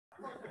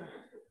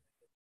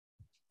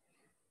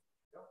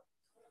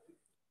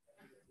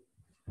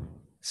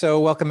So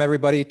welcome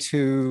everybody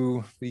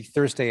to the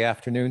Thursday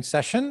afternoon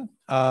session.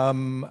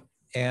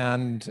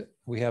 And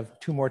we have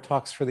two more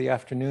talks for the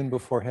afternoon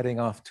before heading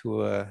off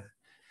to a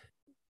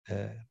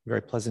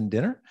very pleasant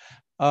dinner.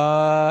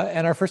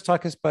 And our first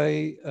talk is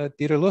by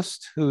Dieter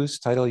Lüst, whose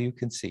title you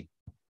can see.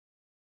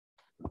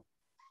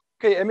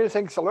 Okay, Emil,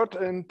 thanks a lot.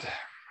 And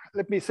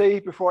let me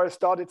say before I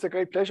start, it's a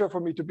great pleasure for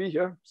me to be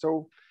here.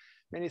 So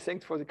many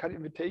thanks for the kind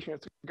invitation.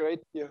 It's great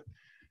here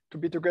to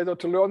be together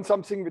to learn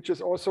something which is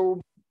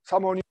also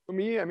somehow new to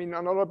me. I mean,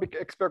 I'm not a big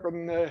expert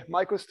on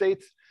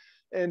microstates.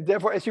 And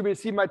therefore, as you will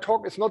see, my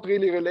talk is not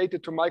really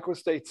related to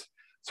microstates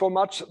so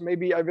much.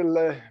 Maybe I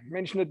will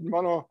mention it in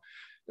one or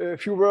a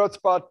few words,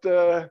 but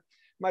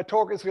my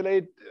talk is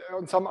related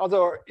on some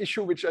other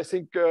issue, which I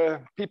think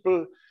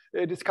people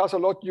discuss a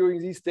lot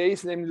during these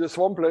days, namely the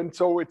swampland.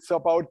 So it's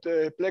about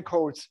black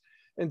holes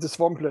and the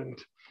swampland.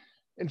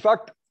 In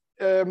fact,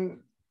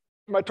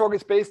 my talk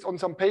is based on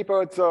some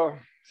paper. It's a, I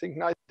think,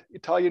 nice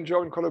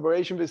Italian-German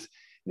collaboration with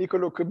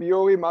Niccolò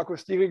Cribiori, Marco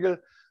Stirigel,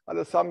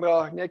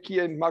 Alessandra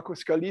Necchi, and Marco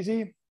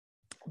Scalisi.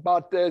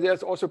 But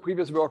there's also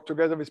previous work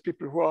together with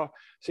people who are, I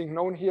think,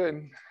 known here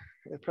in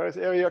the Paris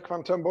area,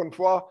 Quentin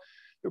Bonnefoy,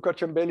 Luca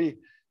Ciambelli,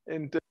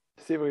 and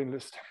Severin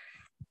Lüst.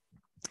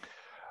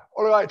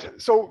 All right,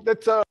 so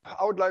that's an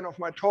outline of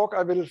my talk.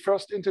 I will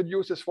first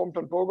introduce the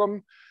swampland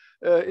program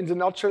in the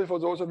nutshell for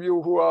those of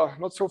you who are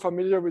not so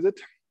familiar with it.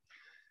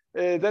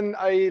 Then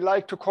I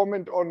like to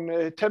comment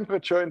on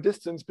temperature and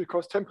distance,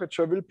 because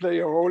temperature will play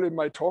a role in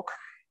my talk.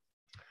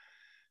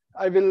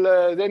 I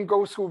will then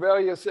go through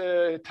various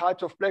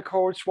types of black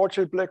holes: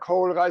 Schwarzschild black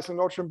hole,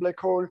 Reisner-Nordström black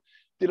hole,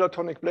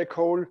 dilatonic black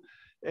hole,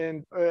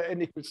 and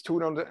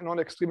n=2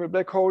 non-extremal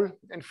black hole.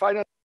 And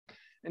finally,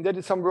 and that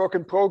is some work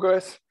in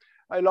progress,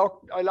 I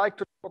like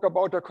to talk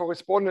about the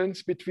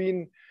correspondence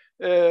between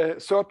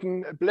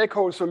certain black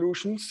hole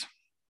solutions,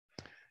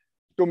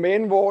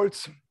 domain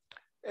walls,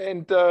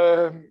 and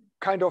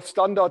kind of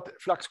standard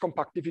flux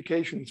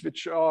compactifications,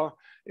 which are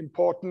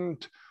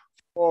important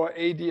for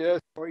ADS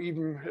or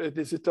even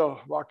de Sitter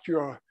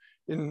vacuum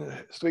in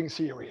string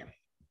theory.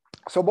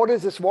 So what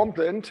is a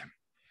swampland?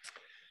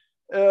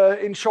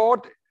 In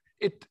short,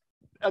 it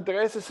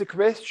addresses the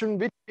question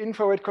which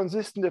infrared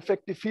consistent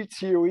effective field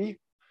theory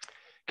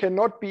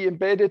cannot be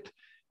embedded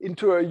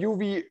into a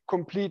UV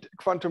complete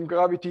quantum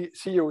gravity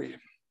theory.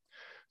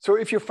 So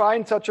if you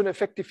find such an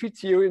effective field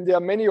theory, and there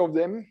are many of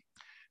them,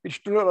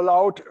 which do not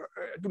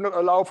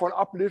allow for an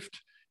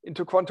uplift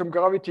into quantum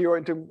gravity or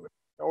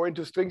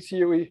into string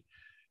theory,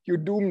 you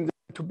doom them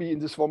to be in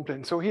the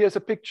swampland. So here's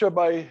a picture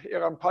by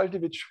Eran Palti,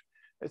 which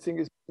I think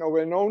is now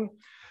well known.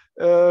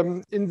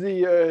 In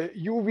the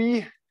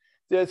UV,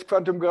 there's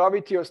quantum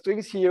gravity or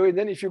string theory. And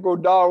then if you go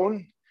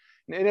down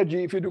in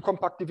energy, if you do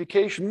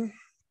compactification,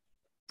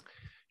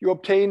 you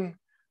obtain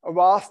a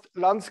vast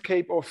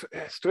landscape of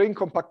string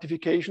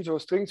compactifications or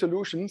string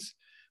solutions,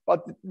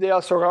 but they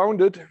are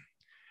surrounded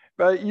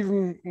by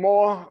even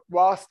more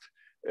vast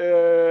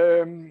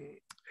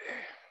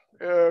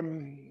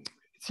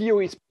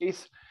theory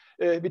space,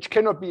 which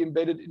cannot be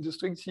embedded into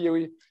string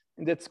theory,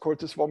 and that's called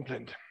the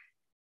swampland.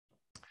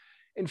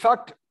 In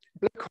fact,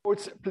 black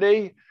holes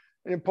play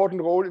an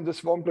important role in the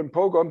swampland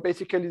program.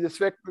 Basically,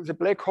 the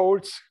black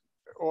holes,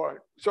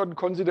 or certain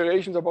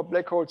considerations about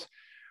black holes,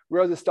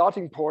 were the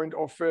starting point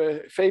of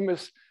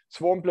famous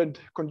swampland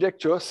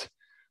conjectures.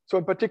 So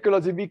in particular,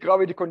 the weak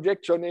gravity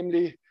conjecture,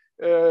 namely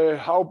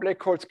how black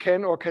holes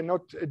can or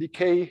cannot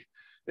decay,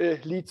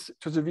 leads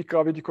to the weak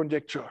gravity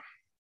conjecture.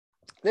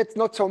 That's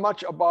not so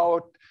much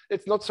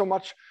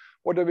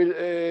what I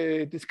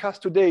will discuss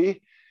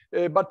today.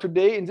 But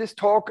today in this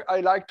talk,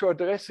 I like to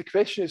address the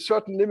question if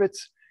certain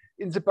limits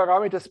in the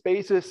parameter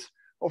spaces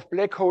of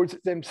black holes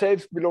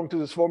themselves belong to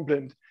the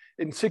swampland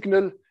and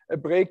signal a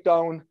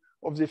breakdown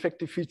of the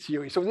effective field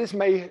theory. So this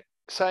may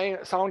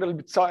sound a little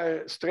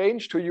bit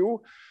strange to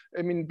you.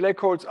 I mean, black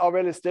holes are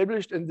well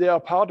established and they are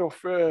part of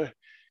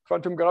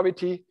quantum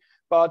gravity.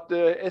 But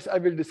as I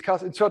will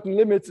discuss, in certain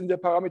limits in the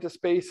parameter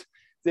space,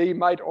 they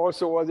might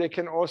also, or they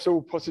can also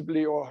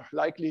possibly or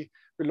likely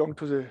belong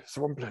to the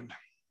swampland.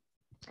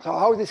 So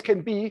how this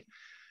can be,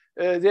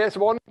 there's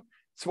one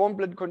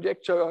swampland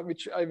conjecture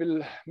which I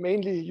will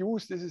mainly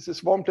use. This is the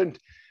swampland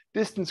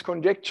distance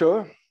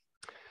conjecture.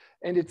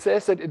 And it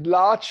says that at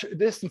large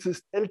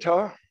distances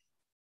delta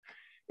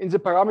in the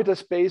parameter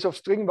space of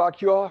string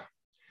vacua,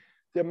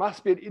 there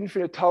must be an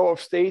infinite tower of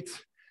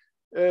states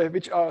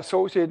which are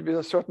associated with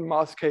a certain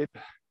mass scale,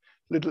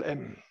 little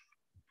m.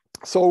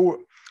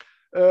 So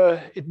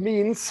it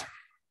means,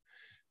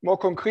 more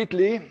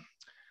concretely,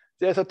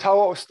 there's a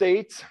tower of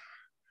states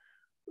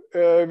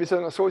with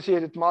an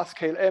associated mass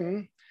scale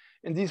m,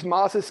 and these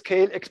masses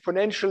scale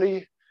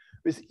exponentially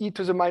with e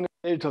to the minus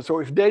delta. So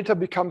if delta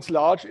becomes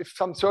large, if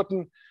some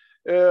certain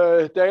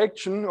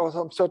direction or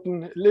some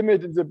certain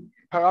limit in the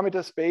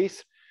parameter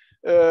space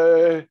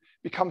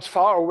becomes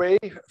far away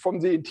from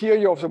the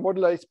interior of the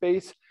moduli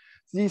space,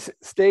 these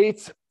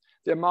states,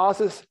 their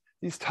masses,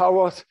 these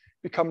towers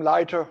become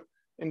lighter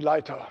and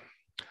lighter.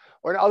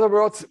 Or in other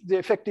words, the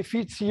effective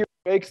field theory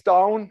breaks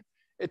down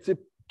at the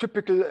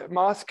typical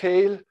mass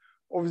scale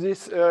of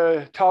this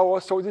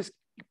tower. So this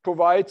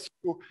provides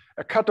you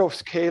a cutoff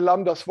scale,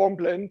 lambda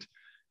swampland.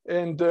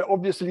 And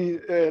obviously,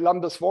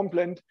 lambda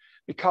swampland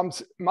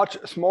becomes much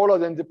smaller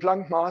than the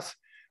Planck mass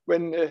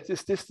when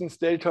this distance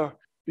delta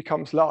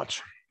becomes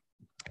large.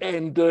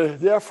 And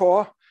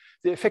therefore,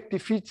 the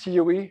effective field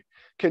theory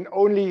can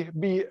only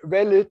be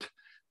valid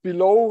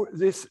below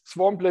this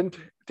swampland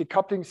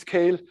decoupling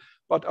scale,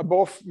 but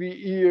above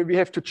we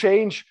have to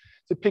change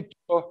the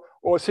picture,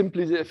 or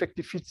simply the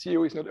effective field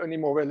theory is not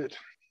anymore valid.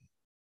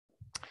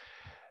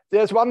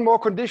 There's one more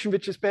condition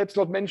which is perhaps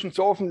not mentioned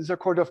so often, is a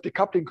kind of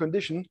decoupling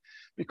condition,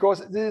 because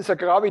this is a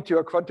gravity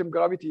or quantum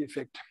gravity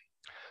effect.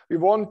 We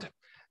want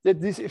that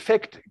this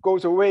effect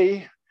goes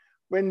away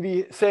when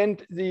we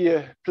send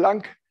the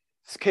Planck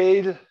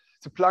scale,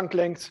 the Planck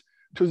length,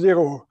 to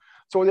 0.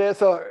 So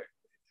there's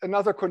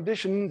another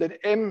condition that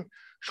m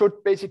should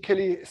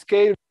basically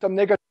scale some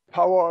negative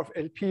power of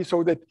LP,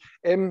 so that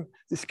m,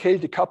 the scale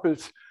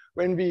decouples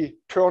when we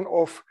turn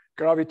off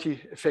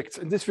gravity effects.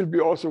 And this will be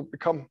also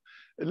become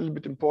a little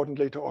bit important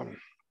later on.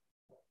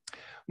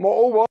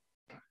 Moreover,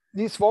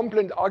 these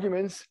swampland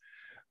arguments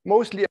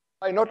mostly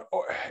apply not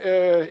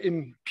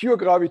in pure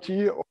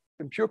gravity or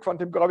in pure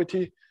quantum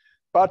gravity,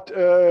 but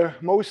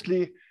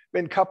mostly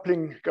when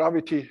coupling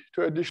gravity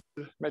to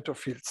additional matter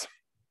fields.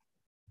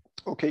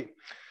 Okay,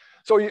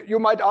 so you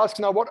might ask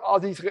now, what are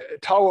these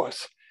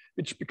towers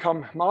which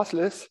become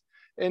massless?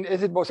 And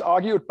as it was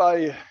argued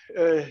by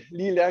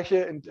Lee,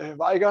 Lerche, and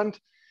Weigand,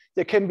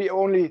 there can be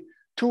only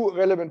two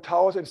relevant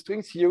towers in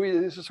string theory.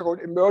 This is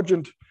called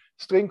emergent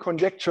string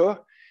conjecture.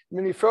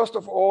 Meaning, first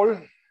of all,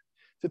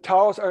 the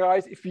towers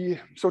arise if we,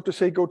 so to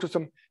say, go to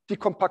some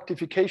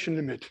decompactification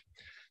limit.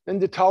 Then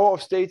the tower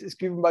of states is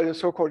given by the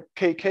so-called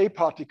KK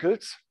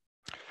particles.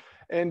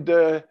 And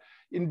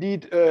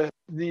indeed,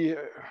 the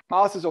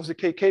masses of the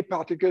KK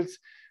particles,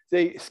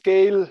 they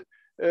scale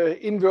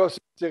inverse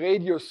the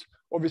radius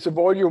or with the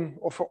volume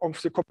of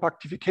the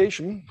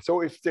compactification.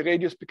 So if the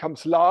radius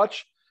becomes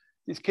large,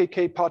 these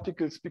KK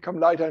particles become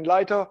lighter and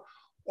lighter.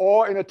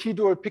 Or in a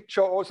T-dual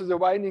picture, also the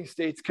winding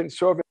states can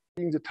serve as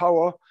being the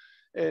tower,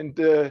 and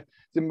the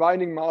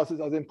winding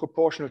masses are then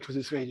proportional to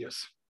this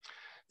radius.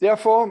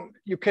 Therefore,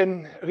 you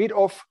can read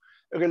off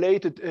a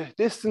related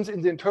distance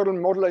in the internal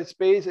moduli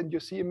space, and you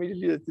see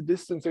immediately that the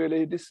distance, the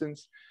related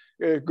distance,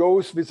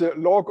 goes with the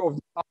log of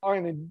the r,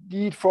 and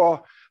indeed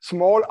for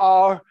small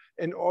r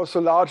and also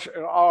large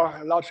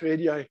r, large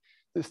radii,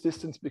 this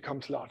distance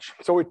becomes large.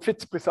 So it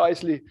fits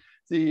precisely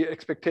the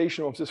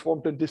expectation of the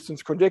swampland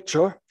distance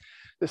conjecture.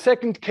 The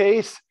second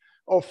case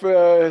of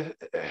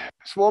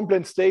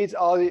swampland states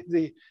are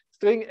the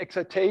string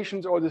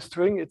excitations or the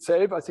string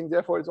itself. I think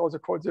therefore it's also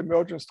called the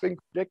emergent string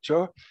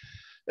conjecture.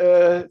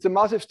 The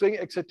massive string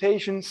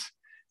excitations,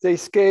 they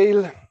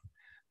scale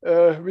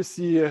with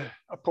the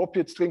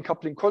appropriate string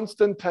coupling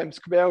constant times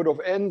square root of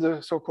n,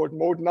 the so-called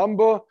mode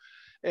number.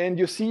 And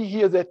you see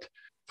here that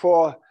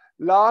for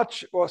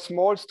large or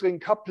small string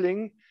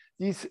coupling,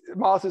 these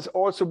masses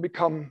also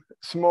become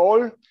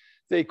small,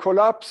 they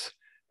collapse,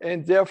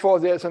 and therefore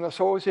there's an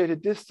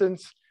associated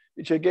distance,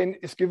 which again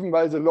is given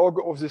by the log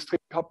of the string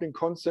coupling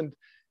constant,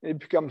 and it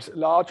becomes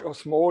large or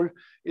small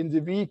in the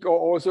weak or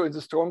also in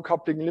the strong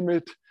coupling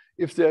limit,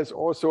 if there's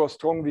also a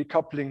strong weak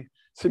coupling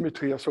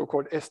symmetry, a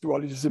so-called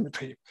S-duality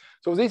symmetry.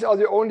 So these are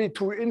the only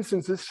two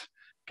instances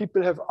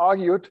people have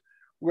argued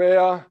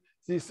where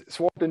this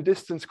swampland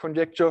distance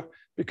conjecture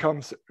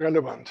becomes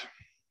relevant.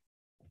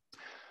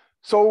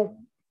 So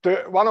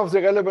one of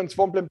the relevant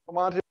swampland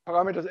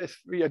parameters, as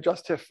we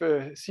just have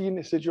seen,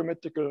 is the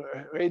geometrical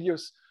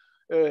radius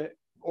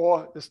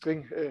or the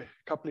string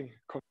coupling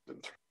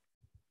constant.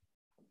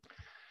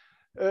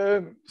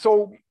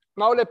 So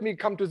now let me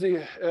come to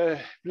the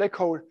black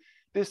hole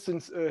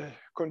distance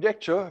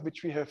conjecture,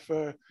 which we have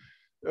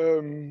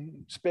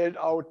spelled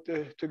out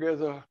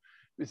together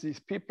with these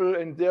people.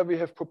 And there we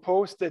have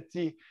proposed that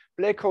the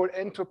black hole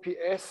entropy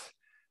S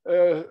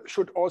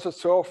should also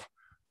serve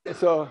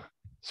as a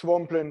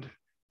swampland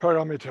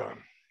parameter.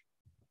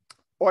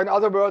 Or in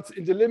other words,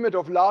 in the limit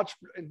of large,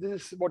 and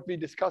this is what we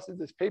discuss in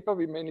this paper,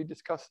 we mainly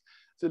discuss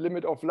the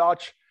limit of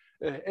large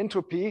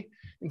entropy.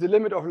 In the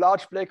limit of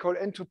large black hole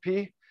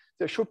entropy,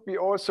 there should be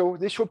also,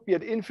 this should be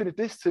at infinite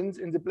distance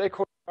in the black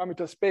hole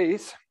parameter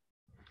space.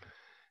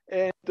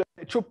 And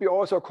it should be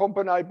also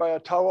accompanied by a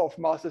tower of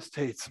massless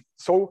states.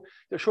 So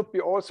there should be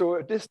also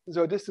a distance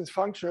or distance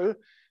functional,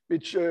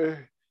 which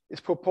is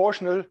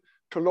proportional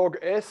to log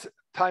S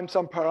times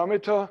some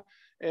parameter.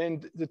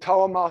 And the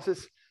tower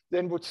masses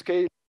then would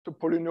scale to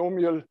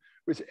polynomial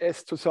with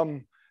S to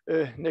some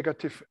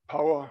negative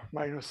power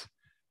minus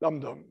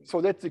lambda.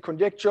 So that's the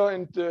conjecture.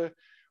 And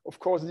of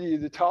course,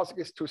 the task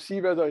is to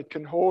see whether it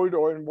can hold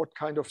or in what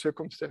kind of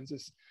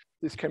circumstances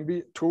this can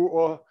be true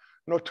or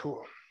not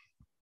true.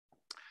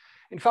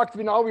 In fact,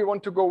 we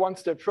want to go one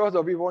step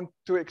further. We want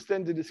to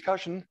extend the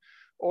discussion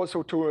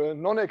also to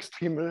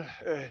non-extremal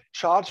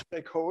charged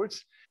black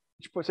holes,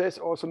 which possess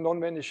also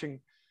non-vanishing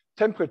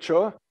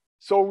temperature.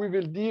 So we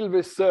will deal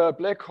with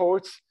black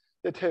holes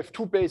that have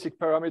two basic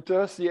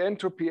parameters, the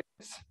entropy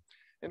S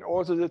and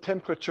also the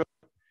temperature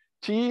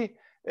T.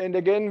 And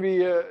again,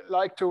 we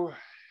like to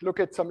look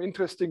at some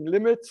interesting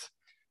limits,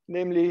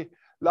 namely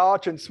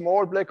large and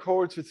small black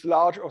holes with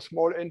large or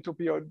small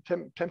entropy or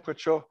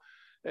temperature.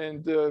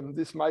 And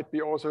this might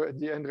be also at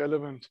the end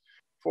relevant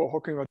for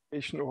Hawking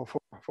radiation or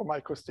for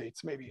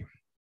microstates maybe.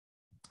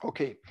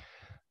 Okay.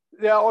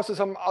 There are also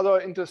some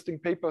other interesting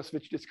papers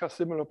which discuss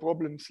similar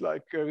problems,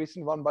 like a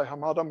recent one by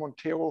Hamada,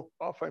 Montero,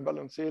 Barfa, and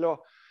Valenzuela,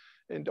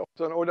 and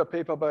also an older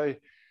paper by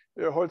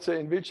Holzer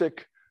and Wilczek.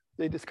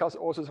 They discuss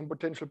also some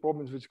potential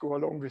problems which go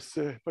along with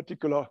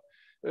particular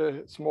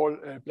small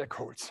black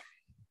holes.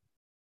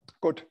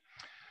 Good.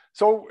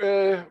 So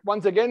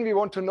once again, we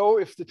want to know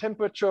if the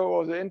temperature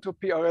or the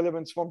entropy are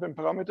relevant swampland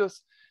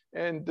parameters,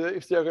 and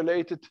if they are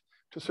related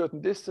to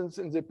certain distance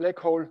in the black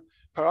hole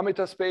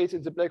parameter space,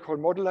 in the black hole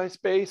moduli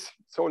space.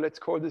 So let's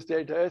call this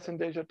delta S and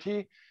delta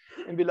T.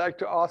 And we like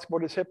to ask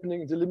what is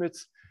happening in the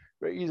limits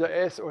where either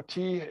S or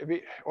T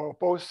or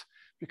both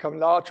become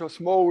large or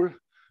small,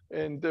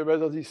 and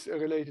whether these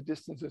related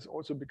distances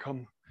also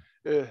become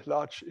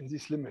large in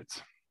these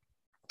limits.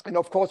 And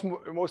of course,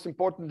 most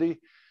importantly,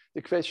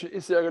 the question,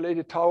 is there a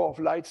related tower of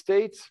light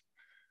states?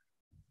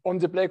 On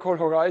the black hole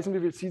horizon, we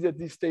will see that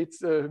these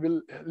states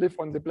will live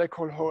on the black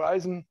hole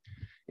horizon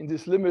in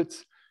these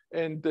limits.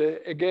 And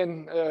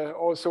again,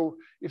 also,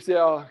 if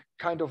there are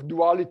kind of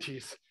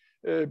dualities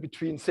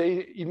between,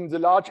 say, even the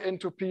large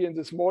entropy and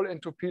the small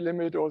entropy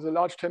limit, or the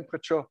large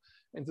temperature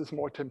and the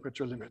small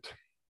temperature limit.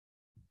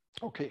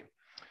 Okay.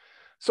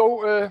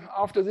 So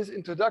after this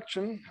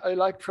introduction, I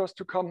like first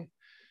to come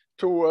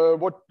to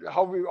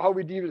how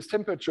we deal with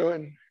temperature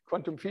in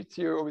quantum field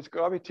theory or with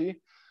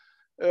gravity.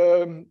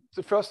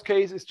 The first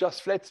case is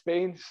just flat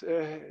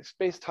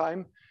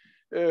space-time,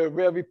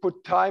 where we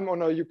put time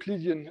on a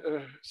Euclidean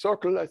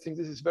circle. I think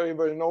this is very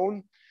well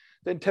known.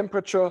 Then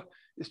temperature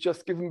is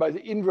just given by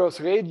the inverse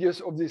radius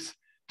of this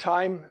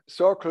time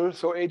circle,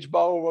 so h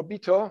bar over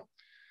beta,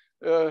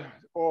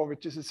 or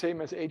which is the same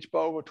as h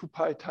bar over 2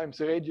 pi times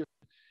the radius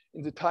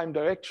in the time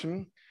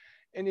direction.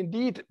 And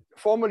indeed,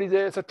 formally,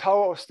 there is a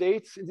tower of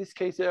states. In this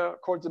case, they are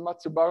called the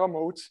Matsubara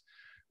modes,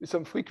 with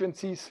some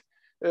frequencies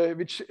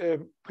which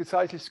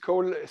precisely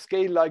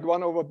scale like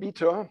 1 over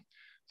beta.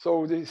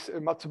 So these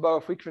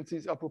Matsubara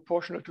frequencies are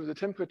proportional to the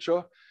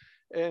temperature.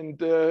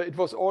 And it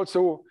was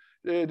also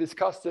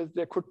discussed that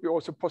there could be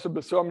also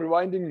possible thermal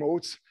winding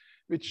modes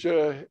which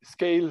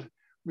scale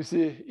with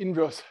the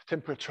inverse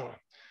temperature.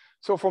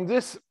 So from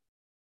this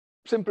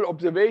simple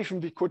observation,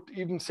 we could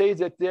even say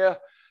that there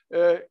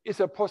is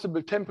a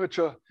possible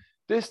temperature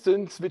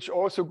distance which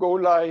also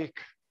goes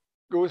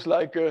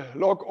like a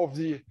log of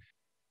the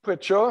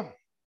temperature,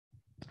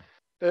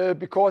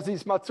 because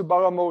these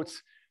Matsubara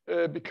modes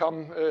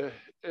become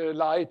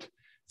light,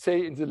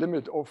 say, in the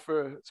limit of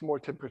small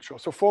temperature.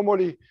 So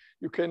formally,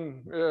 you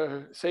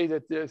can say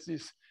that there's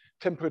this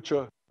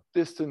temperature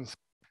distance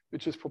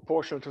which is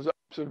proportional to the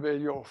absolute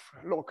value of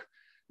log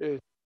the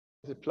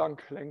Planck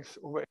length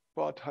over h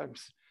bar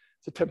times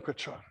the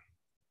temperature.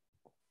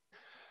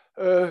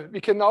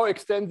 We can now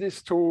extend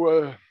this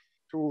to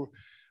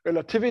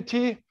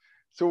relativity.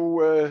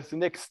 So the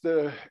next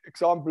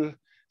example,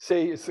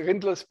 say, is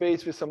Rindler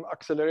space with some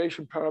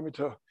acceleration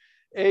parameter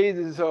A.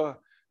 This is a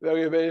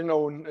very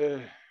well-known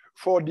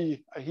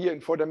 4D here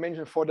in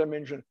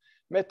four-dimension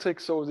metric.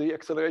 So the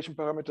acceleration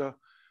parameter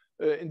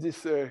in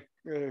this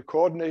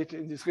coordinate,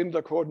 in these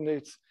Rindler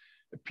coordinates,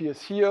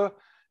 appears here.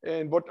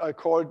 And what I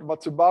called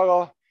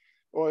Matsubara,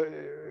 or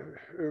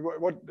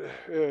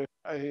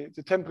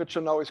the temperature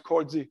now is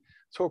called the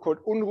so-called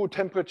Unruh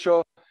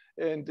temperature,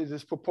 and it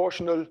is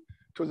proportional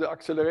to the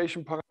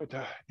acceleration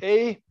parameter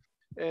A.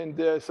 And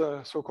there's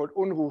a so-called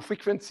Unruh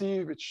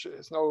frequency, which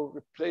is now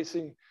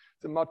replacing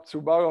the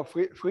Matsubara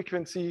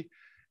frequency.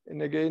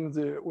 And again,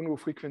 the Unruh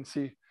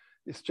frequency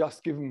is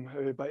just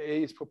given by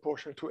A is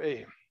proportional to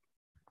A.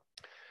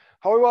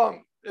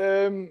 However,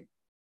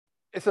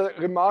 as a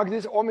remark,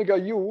 this omega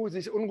u,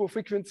 this Unruh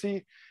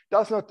frequency,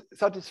 does not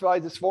satisfy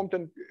the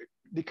swampland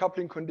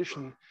decoupling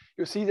condition.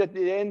 You see that at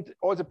the end,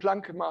 all the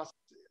Planck mass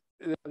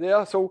is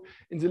there. So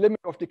in the limit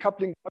of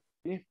decoupling,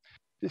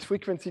 this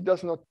frequency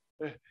does not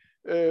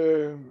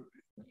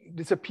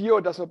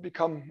disappear, does not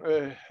become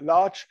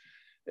large.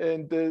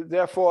 And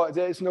therefore,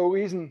 there is no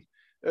reason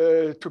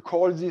to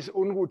call this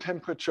Unruh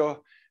temperature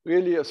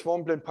really a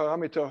swampland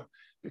parameter,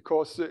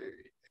 because it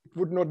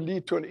would not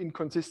lead to an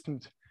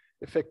inconsistent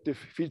effective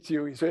field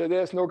theory. So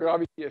there's no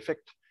gravity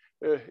effect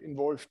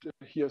involved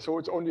here. So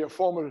it's only a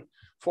formal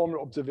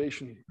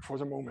observation for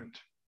the moment.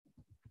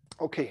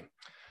 Okay,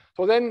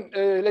 so then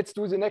let's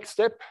do the next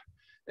step.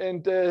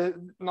 And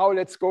now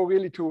let's go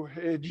really to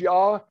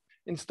GR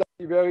and study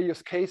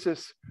various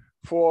cases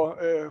for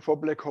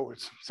black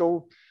holes.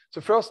 So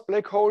the first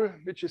black hole,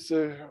 which is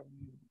the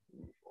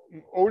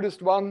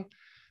oldest one,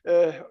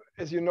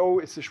 as you know,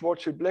 is the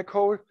Schwarzschild black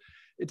hole.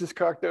 It is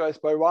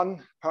characterized by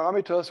one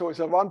parameter. So it's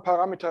a one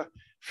parameter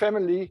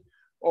family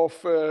of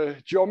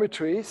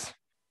geometries,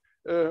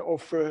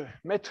 of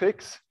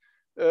metrics.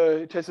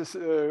 It has this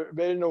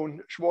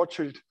well-known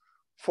Schwarzschild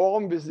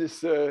form with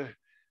this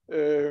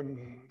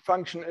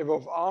function f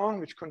of r,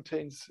 which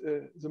contains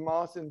the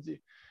mass in the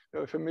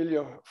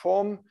familiar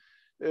form.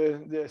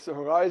 There's a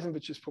horizon,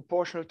 which is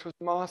proportional to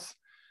the mass.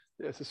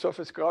 There's a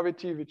surface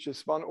gravity, which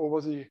is 1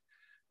 over the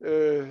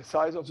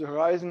size of the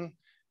horizon.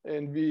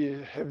 And we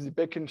have the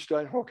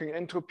Bekenstein-Hawking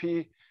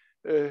entropy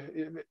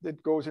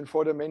that goes in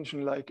 4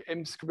 dimensions like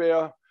m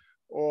square,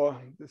 or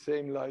the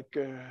same like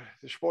the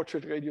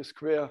Schwarzschild radius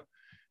square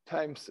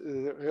times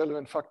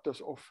relevant factors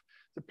of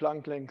the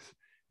Planck length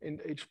and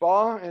h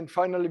bar. And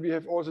finally, we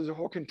have also the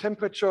Hawking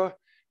temperature,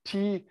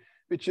 T,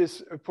 which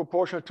is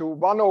proportional to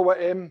 1 over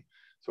m.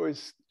 So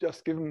it's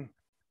just given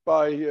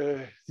by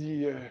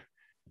the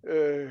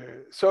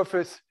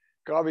surface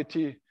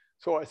gravity.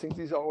 So I think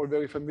these are all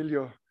very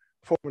familiar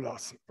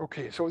formulas.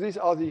 Okay, so these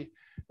are the,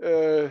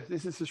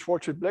 this is the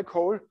Schwarzschild black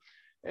hole.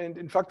 And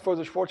in fact, for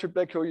the Schwarzschild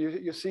black hole,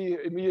 you see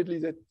immediately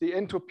that the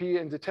entropy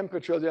and the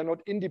temperature, they are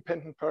not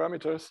independent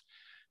parameters.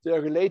 They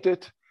are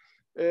related,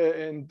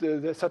 and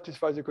they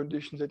satisfy the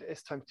condition that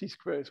S times T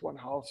squared is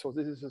 1/2. So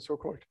this is a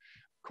so-called,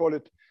 call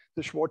it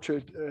the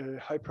Schwarzschild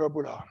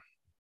hyperbola.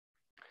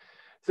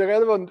 The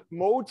relevant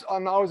modes are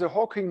now the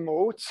Hawking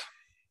modes.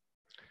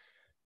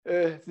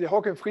 The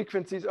Hawking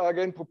frequencies are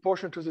again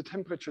proportional to the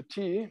temperature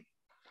T,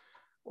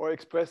 or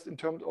expressed in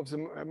terms of the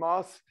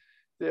mass.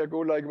 They go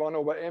like 1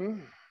 over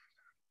m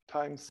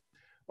times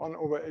 1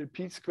 over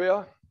LP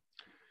square.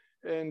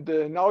 And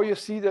now you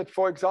see that,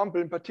 for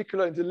example, in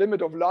particular in the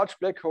limit of large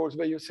black holes,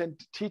 where you send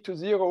T to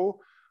 0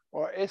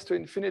 or S to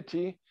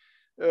infinity,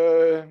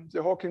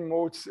 the Hawking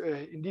modes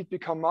indeed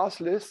become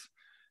massless.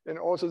 And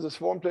also the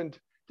swampland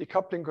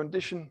decoupling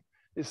condition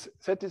is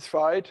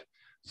satisfied.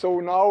 So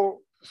now,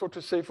 so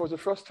to say, for the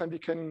first time, we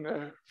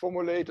can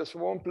formulate a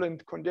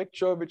swampland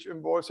conjecture, which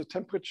involves a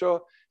temperature,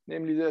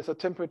 namely there's a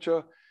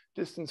temperature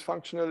distance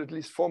functional, at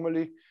least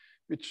formally,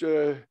 which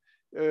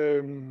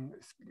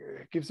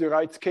gives the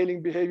right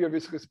scaling behavior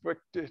with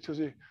respect to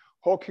the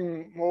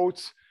Hawking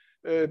modes,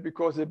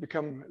 because they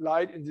become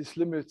light in these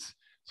limits.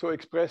 So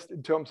expressed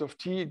in terms of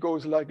T, it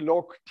goes like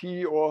log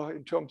T, or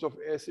in terms of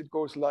S, it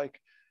goes like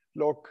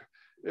log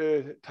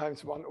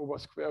times 1 over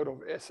square root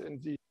of S.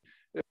 And the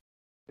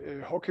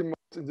Hawking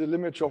modes in the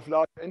limit of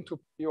large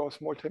entropy or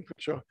small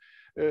temperature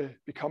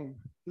become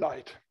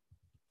light.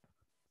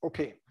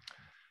 Okay.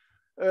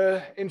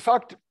 In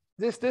fact,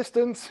 this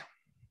distance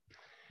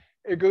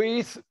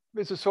agrees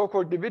with the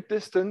so-called de Wit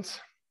distance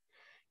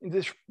in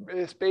this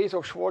space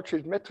of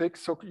Schwarzschild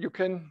metrics. So you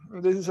can,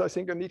 this is, I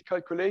think, a neat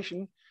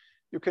calculation.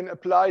 You can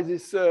apply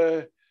this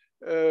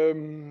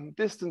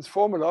distance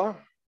formula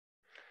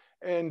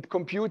and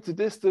compute the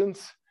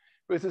distance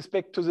with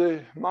respect to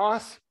the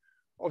mass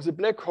of the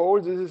black hole.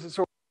 This is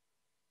so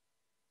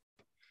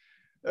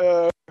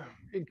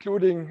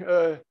including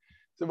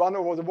the 1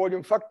 over the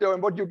volume factor.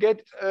 And what you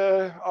get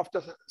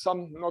after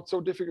some not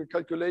so difficult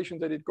calculation,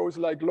 that it goes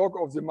like log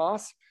of the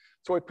mass.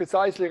 So it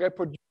precisely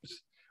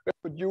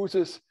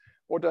reproduces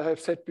what I have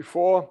said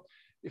before.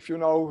 If you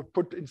now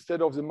put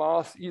instead of the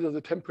mass, either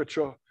the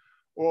temperature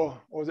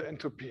or the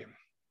entropy.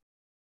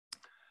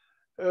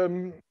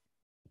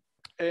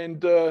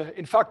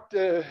 In fact,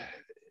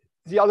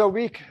 the other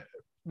week,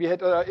 we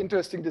had an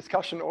interesting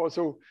discussion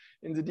also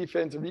in the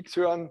defense of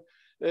Itzykson.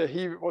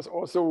 He was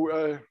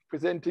also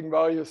presenting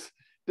various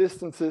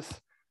distances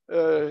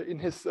in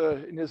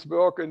his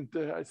work, and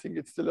I think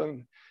it's still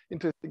an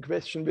interesting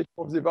question which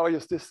of the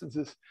various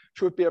distances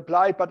should be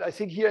applied. But I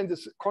think here in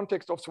this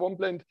context of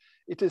swampland,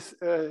 it is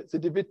the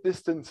de Wit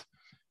distance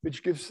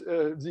which gives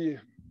the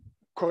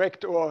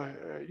correct or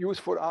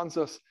useful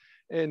answers.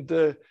 And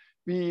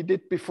we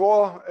did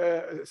before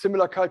a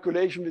similar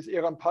calculation with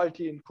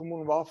Eran-Palti and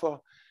Kumun-Wafer,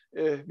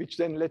 which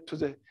then led to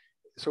the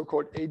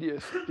so-called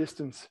ADS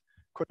distance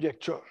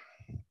conjecture.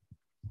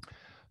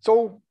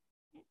 So,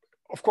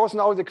 of course,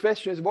 now the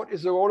question is, what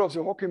is the role of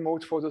the Hawking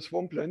modes for the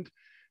swampland?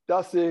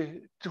 Does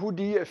the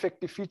 2D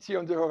effective Phi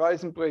on the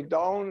horizon break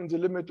down in the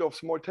limit of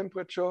small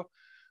temperature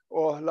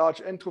or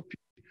large entropy?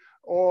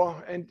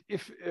 Or, and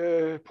if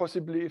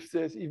possibly, if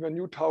there's even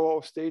new tower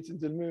of states in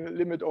the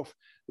limit of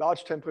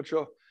large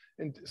temperature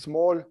and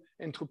small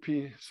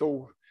entropy,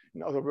 so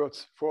in other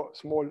words, for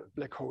small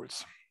black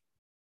holes.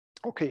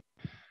 Okay,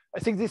 I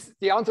think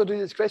the answer to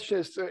this question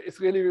is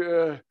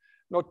really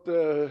not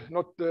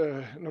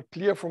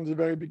clear from the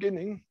very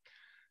beginning.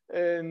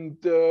 And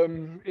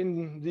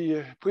in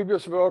the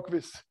previous work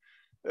with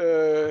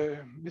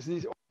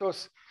these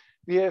authors,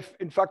 we have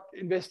in fact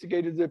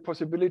investigated the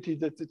possibility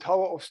that the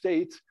tower of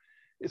states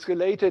is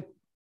related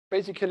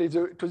basically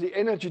to the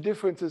energy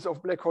differences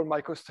of black hole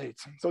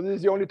microstates. So this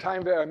is the only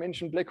time where I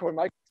mention black hole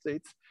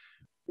microstates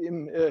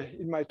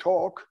in my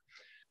talk.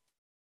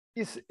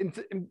 Is in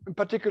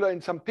particular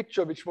in some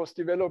picture which was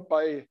developed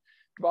by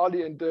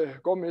Dwali and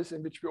Gomez,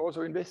 in which we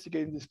also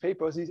investigate in this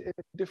paper, these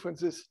energy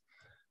differences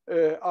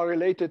are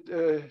related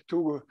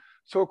to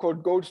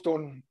so-called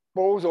Goldstone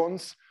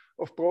bosons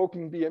of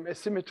broken BMS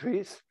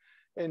symmetries.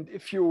 And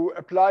if you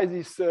apply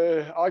these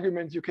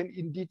arguments, you can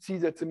indeed see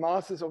that the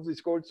masses of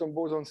these Goldstone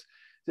bosons,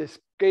 they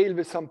scale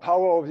with some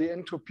power of the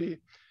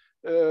entropy.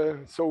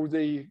 So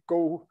they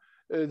go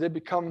they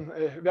become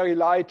very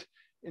light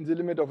in the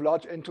limit of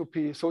large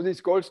entropy. So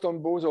these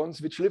Goldstone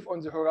bosons, which live on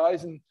the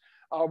horizon,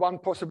 are one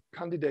possible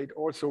candidate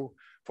also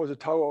for the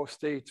Tower of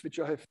States, which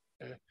I have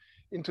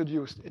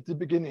introduced at the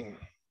beginning.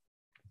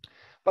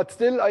 But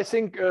still, I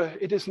think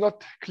it is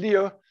not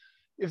clear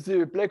if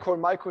the black hole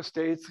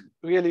microstates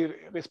really,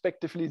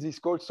 respectively, these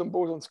Goldstone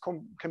bosons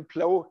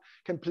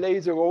can play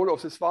the role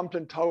of the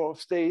Swampland Tower of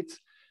States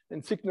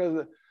and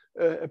signal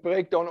a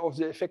breakdown of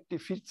the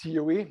effective field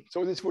theory.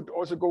 So this would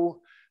also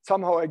go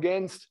somehow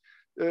against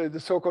the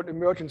so-called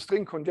emergent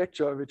string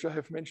conjecture, which I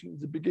have mentioned in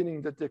the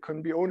beginning, that there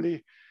can be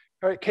only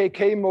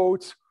KK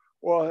modes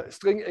or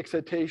string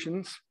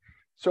excitations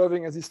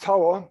serving as this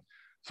tower.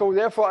 So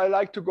therefore, I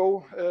like to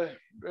go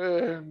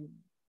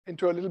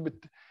into a little bit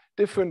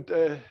different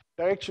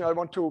direction. I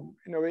want to,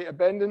 in a way,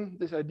 abandon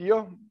this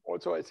idea.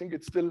 Also, I think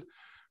it's still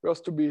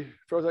worth to be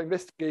further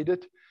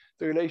investigated,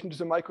 the relation to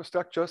the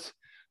microstructures.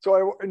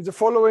 So in the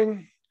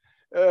following,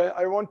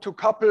 I want to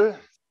couple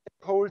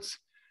holes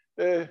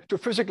to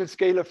physical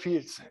scalar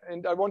fields.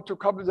 And I want to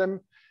couple them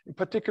in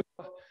particular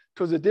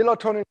to the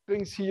dilaton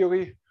string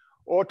theory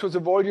or to the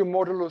volume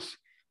modulus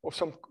of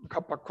some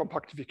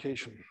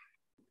compactification.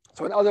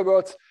 So in other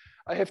words,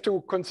 I have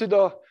to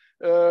consider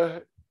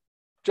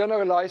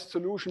generalized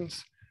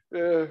solutions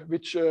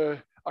which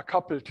are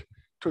coupled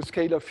to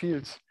scalar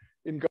fields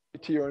in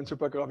gravity or in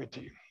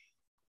supergravity.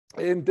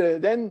 And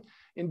then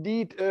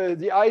indeed,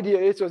 the idea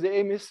is, or the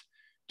aim is,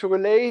 to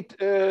relate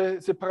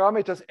the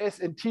parameters S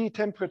and T,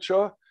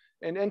 temperature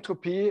and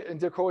entropy, and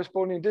their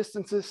corresponding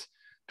distances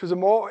to the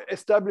more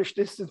established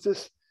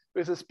distances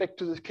with respect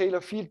to the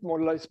scalar field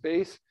moduli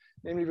space,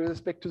 namely with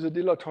respect to the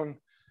dilaton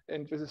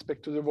and with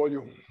respect to the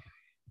volume.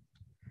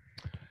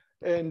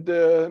 And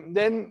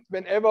then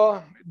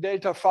whenever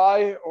delta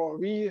phi or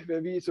V,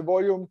 where V is the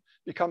volume,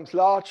 becomes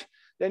large,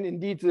 then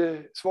indeed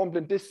the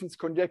Swampland distance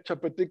conjecture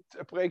predicts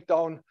a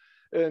breakdown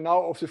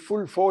now of the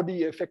full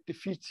 4D effective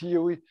field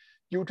theory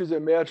due to the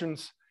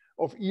emergence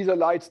of either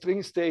light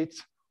string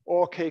states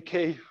or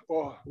KK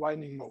or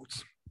winding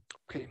modes.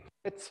 Okay,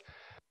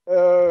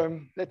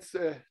 let's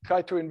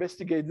try to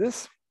investigate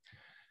this.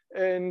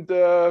 And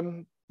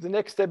the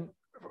next step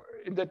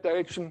in that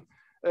direction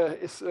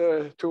is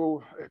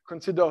to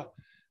consider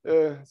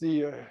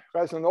the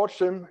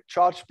Reisner-Nordström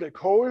charged black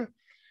hole.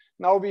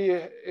 Now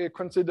we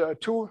consider a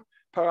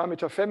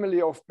two-parameter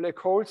family of black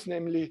holes,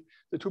 namely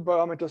the two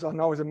parameters are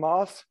now the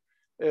mass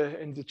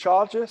and the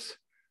charges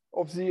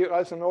of the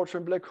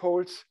Reisner-Nordström black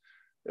holes.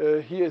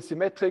 Here is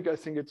symmetric. I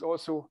think it's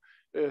also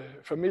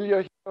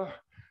familiar here,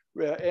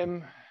 where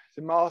M,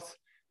 the mass,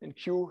 and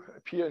Q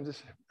appear in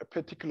this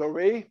particular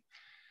way.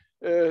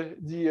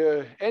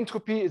 The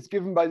entropy is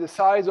given by the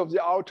size of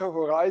the outer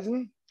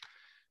horizon,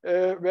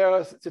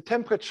 whereas the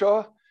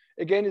temperature,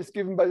 again, is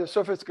given by the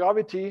surface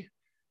gravity,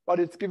 but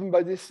it's given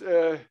by this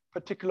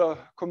particular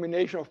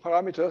combination of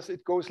parameters.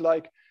 It goes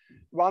like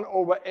 1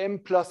 over m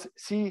plus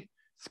c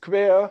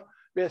square,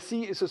 where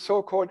c is a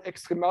so-called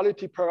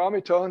extremality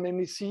parameter,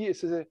 namely c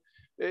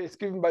is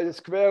given by the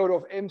square root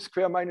of m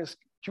square minus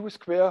q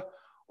square,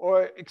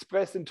 or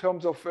expressed in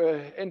terms of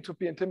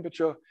entropy and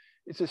temperature,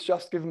 it is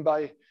just given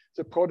by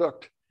the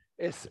product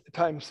S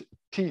times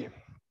T.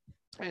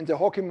 And the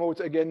Hawking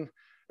modes, again,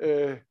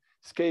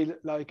 scale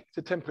like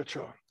the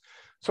temperature.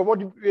 So what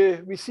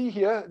we see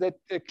here, that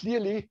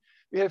clearly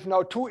we have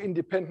now two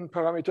independent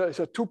parameters,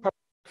 a two-parameter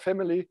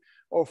family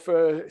of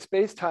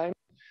space-time.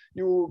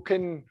 You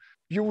can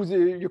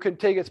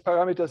take as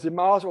parameters the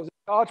mass or the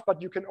charge,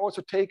 but you can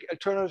also take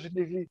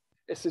alternatively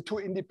as the two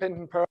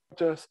independent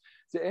parameters,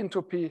 the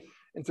entropy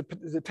and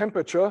the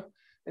temperature.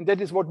 And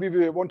that is what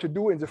we want to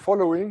do in the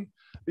following.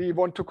 We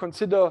want to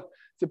consider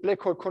the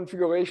black hole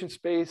configuration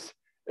space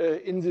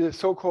in the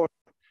so-called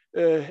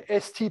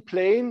ST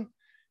plane,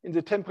 in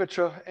the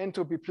temperature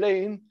entropy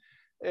plane.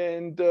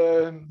 And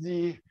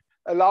the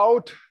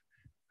allowed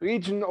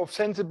region of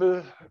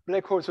sensible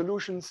black hole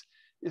solutions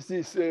is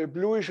this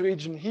bluish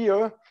region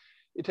here.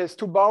 It has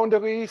two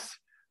boundaries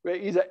where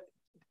either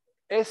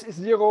S is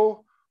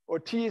 0 or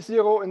T is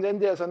 0. And then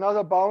there's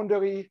another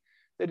boundary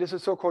that is a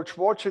so-called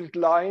Schwarzschild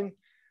line,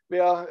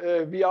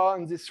 where we are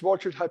in this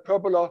Schwarzschild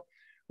hyperbola,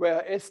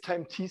 where S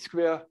times T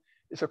square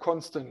is a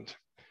constant.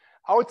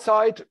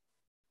 Outside,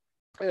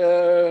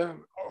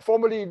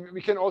 formally,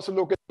 we can also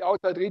look at the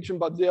outside region,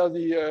 but there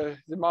the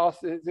mass,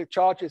 the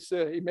charge is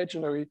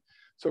imaginary.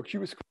 So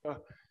Q square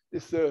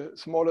is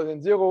smaller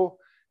than 0.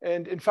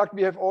 And in fact,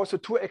 we have also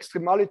two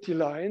extremality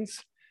lines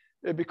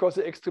because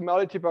the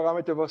extremality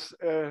parameter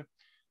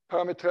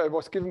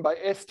was given by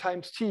S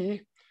times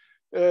T.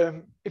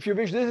 If you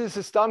wish, this is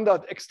a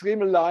standard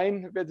extremal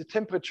line where the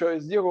temperature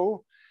is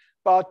 0,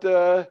 but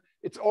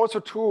it's also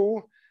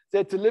true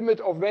that the limit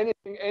of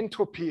vanishing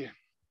entropy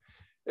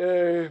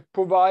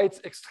provides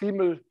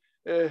extremal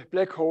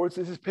black holes.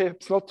 This is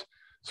perhaps not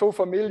so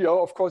familiar.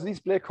 Of course,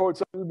 these black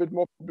holes are a little bit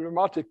more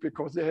problematic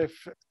because they have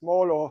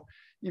small or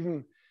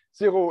even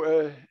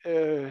 0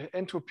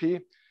 entropy.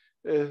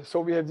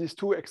 So we have these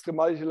two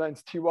extremality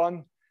lines,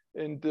 T1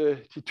 and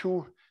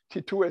T2.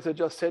 T2, as I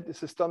just said,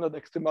 is a standard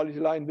extremality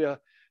line where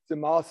the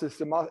masses,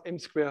 the mass m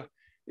square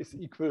is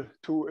equal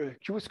to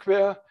q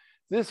square.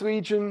 This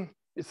region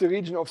is the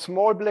region of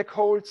small black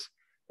holes,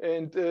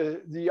 and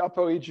the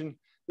upper region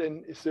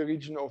then is the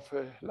region of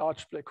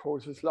large black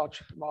holes with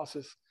large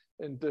masses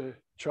and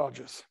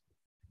charges.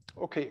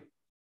 Okay.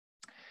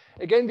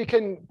 Again, we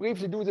can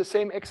briefly do the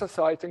same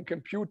exercise and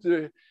compute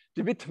the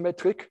Witt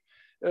metric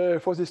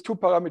for this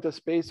 2-parameter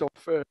space of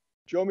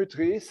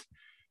geometries.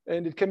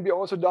 And it can be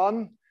also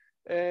done,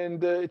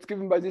 and it's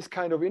given by this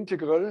kind of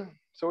integral.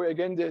 So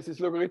again, there's this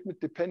logarithmic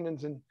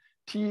dependence in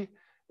T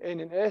and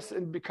in S,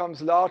 and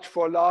becomes large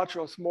for large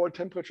or small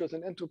temperatures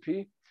and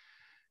entropy.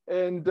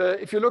 And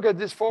if you look at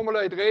this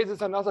formula, it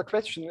raises another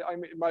question,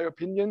 in my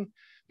opinion,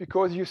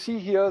 because you see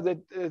here that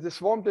the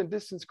swampland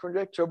distance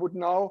conjecture would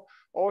now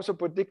also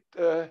predict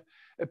a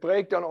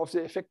breakdown of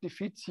the effective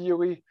heat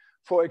theory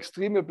for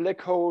extreme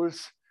black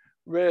holes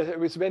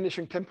with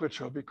vanishing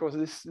temperature, because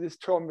this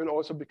term will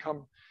also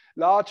become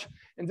large.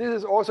 And this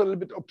is also a little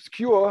bit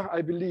obscure,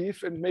 I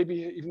believe, and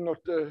maybe even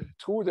not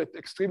true, that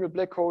extreme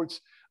black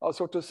holes are,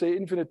 so to say,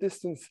 infinite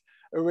distance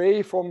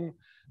away from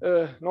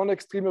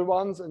non-extremal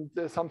ones, and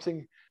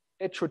something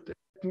that should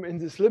happen in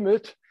this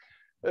limit.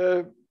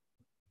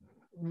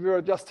 We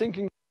were just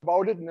thinking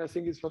about it, and I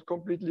think it's not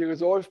completely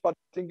resolved, but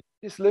I think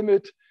this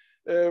limit,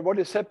 what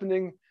is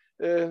happening,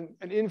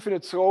 an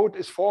infinite throat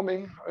is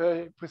forming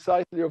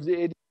precisely of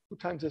the AD 2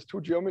 times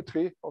S2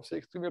 geometry of the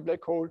extreme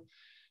black hole.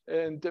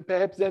 And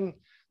perhaps then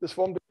the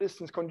swarm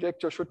distance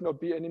conjecture should not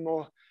be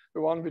anymore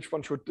the one which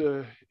one should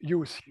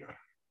use here.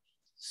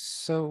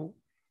 So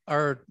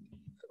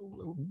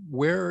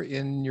where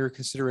in your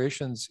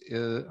considerations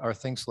are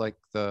things like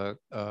the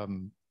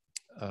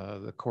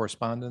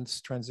correspondence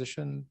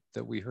transition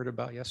that we heard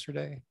about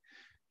yesterday?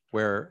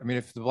 Where, I mean,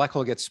 if the black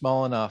hole gets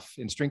small enough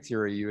in string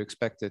theory, you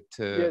expect it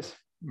to yes.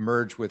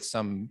 merge with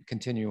some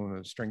continuum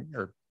of string,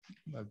 or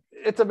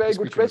it's a very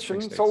good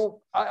question.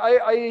 So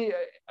I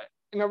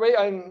in a way,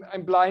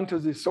 I'm blind to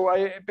this. So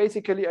I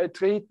basically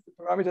treat the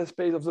parameter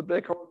space of the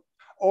black hole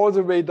all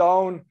the way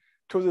down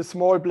to the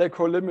small black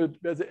hole limit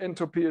where the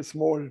entropy is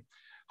small.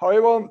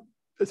 However,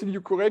 as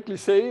you correctly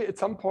say, at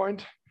some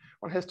point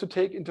one has to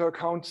take into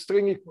account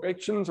stringy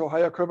corrections or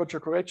higher curvature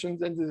corrections.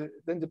 Then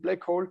the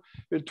black hole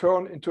will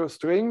turn into a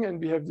string, and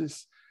we have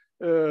this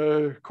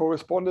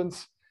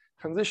correspondence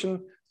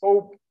transition.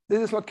 So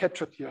this is not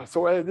captured here.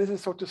 So this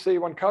is, so to say,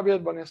 one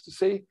caveat one has to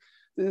say.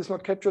 This is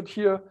not captured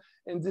here,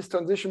 and this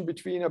transition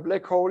between a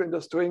black hole and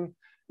a string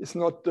is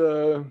not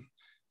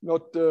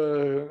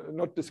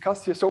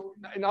discussed here. So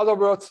in other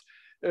words,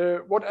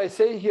 what I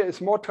say here is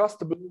more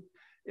trustable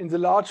in the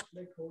large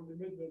black hole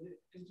limit where the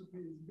entropy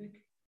is big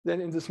than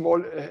in the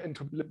small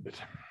entropy limit.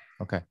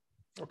 Okay.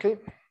 Okay.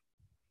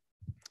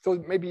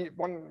 So maybe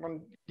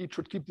one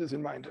should keep this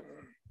in mind.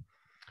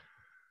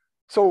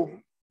 So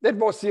that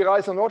was the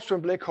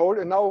Reisner-Nordström black hole,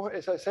 and now,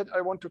 as I said,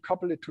 I want to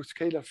couple it to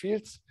scalar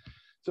fields.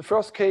 The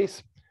first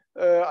case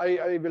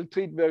I will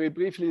treat very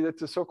briefly. That's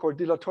the so-called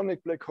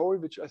dilatonic black hole,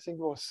 which I think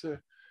was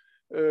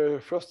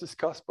first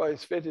discussed by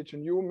Svetic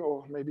and Hume,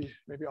 or maybe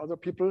other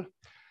people.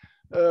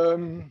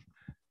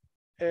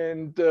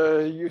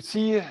 You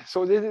see,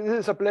 so this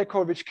is a black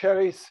hole which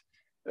carries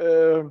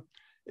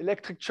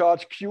electric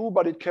charge Q,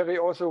 but it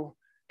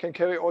can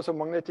carry also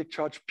magnetic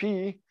charge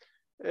P.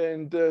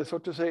 And so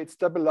to say, it's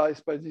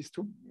stabilized by these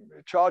two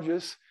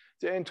charges.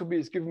 The entropy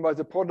is given by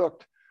the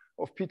product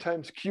of P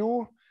times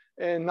Q.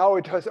 And now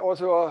it has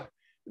also a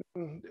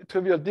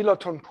trivial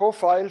dilaton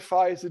profile.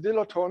 Phi is the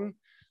dilaton.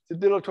 The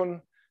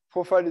dilaton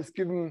profile is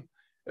given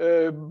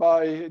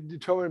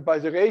determined by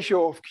the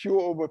ratio of Q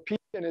over P,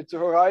 and at the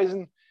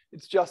horizon,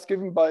 it's just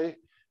given by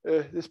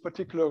this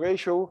particular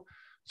ratio.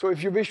 So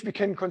if you wish, we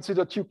can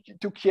consider two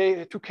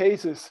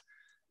cases.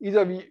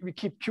 Either we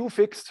keep Q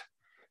fixed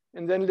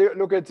and then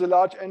look at the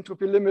large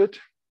entropy limit.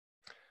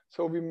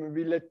 So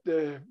we let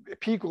the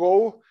P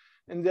grow,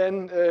 and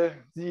then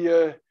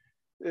the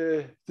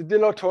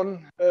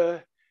dilaton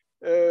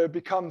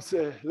becomes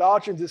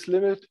large in this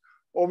limit,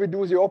 or we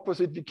do the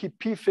opposite. We keep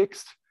P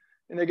fixed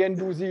and again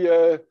do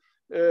the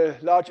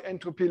large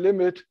entropy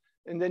limit,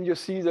 and then you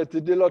see that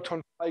the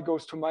dilaton phi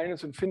goes to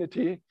minus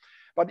infinity.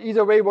 But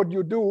either way, what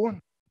you do,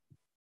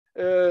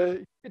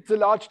 it's a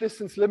large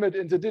distance limit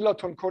in the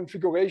dilaton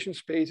configuration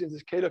space, in the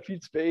scalar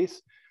field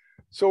space.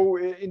 So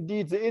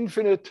indeed, the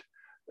infinite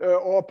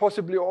or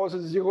possibly also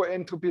the zero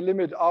entropy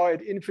limit are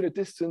at infinite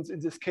distance in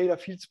the scalar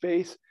field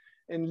space,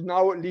 and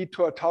now lead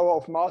to a tower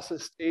of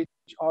masses states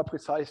which are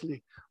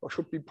precisely, or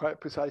should be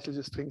precisely,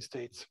 the string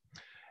states.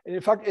 And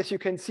in fact, as you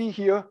can see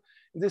here,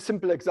 in this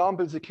simple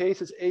example, the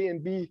cases A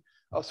and B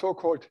are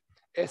so-called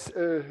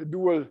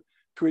S-dual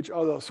to each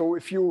other. So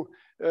if you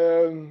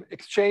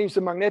exchange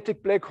the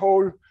magnetic black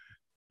hole,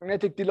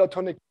 magnetic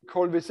dilatonic black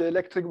hole with the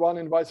electric one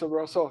and vice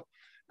versa,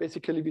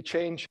 basically we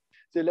change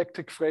the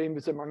electric frame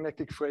with the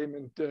magnetic frame,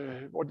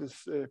 and what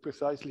is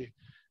precisely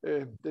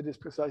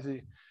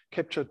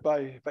captured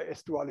by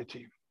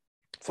S-duality.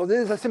 So this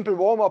is a simple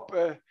warm-up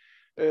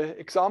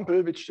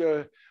example which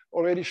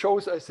already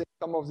shows, I think,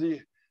 some of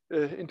the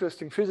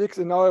interesting physics.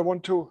 And now I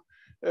want to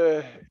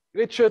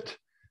enrich it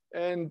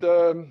And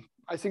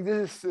I think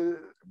this is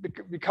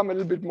become a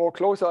little bit more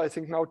closer, I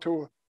think, now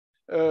to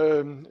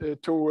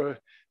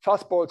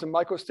fastballs and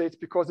microstates,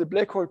 because the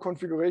black hole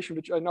configuration,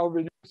 which I now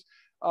will use,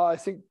 I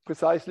think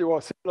precisely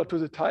or similar to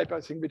the type,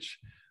 I think, which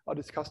are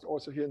discussed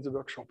also here in the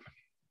workshop.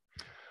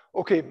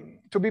 Okay,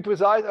 to be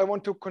precise, I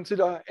want to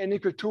consider n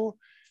equal 2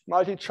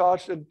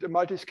 multi-charged and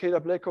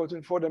multi-scalar black holes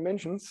in 4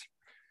 dimensions.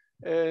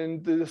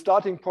 And the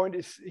starting point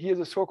is here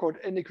the so-called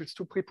n equals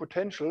 2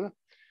 prepotential,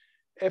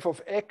 f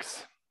of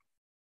x,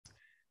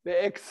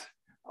 where x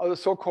are the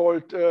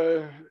so-called,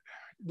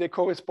 they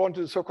correspond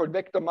to the so-called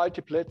vector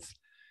multiplets,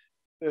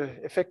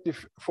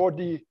 effective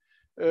 4D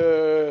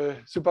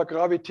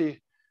supergravity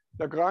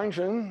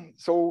Lagrangian.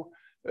 So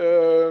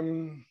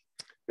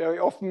very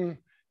often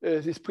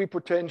this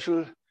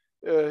prepotential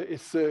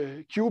is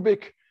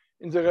cubic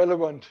in the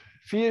relevant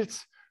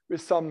fields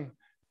with some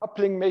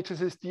coupling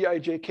matrices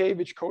Dijk,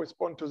 which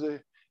correspond to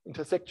the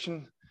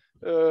intersection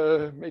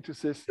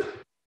matrices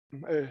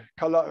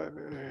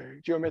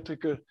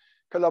geometrical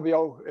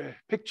Calabi-Yau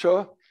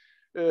picture.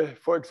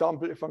 For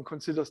example, if one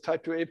considers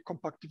type 2A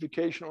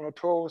compactification on a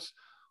torus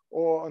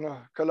or on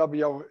a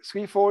Calabi-Yau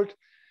threefold,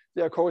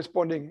 there are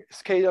corresponding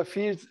scalar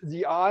fields,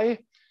 Di,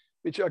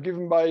 which are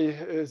given by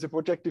the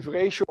projective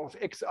ratio of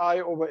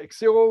xi over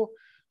x0.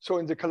 So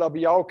in the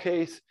Calabi-Yau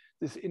case,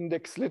 this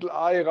index little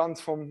I runs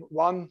from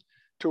 1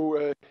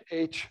 to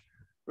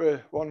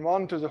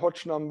h11 to the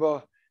Hodge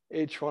number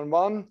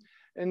h11.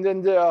 And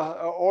then there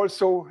are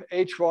also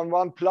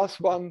h11 plus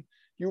 1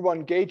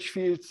 U1 gauge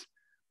fields,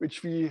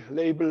 which we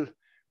label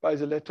by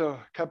the letter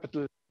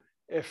capital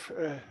F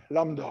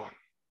lambda.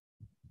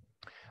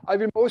 I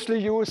will mostly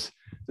use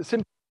the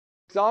simple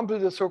example,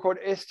 the so-called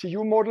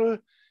STU model,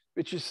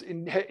 which is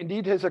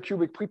indeed has a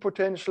cubic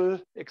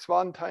prepotential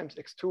x1 times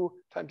x2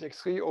 times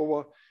x3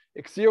 over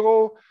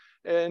x0.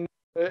 And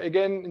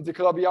again, in the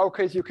Calabi-Yau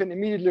case, you can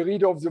immediately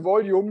read off the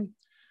volume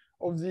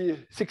of the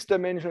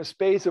 6-dimensional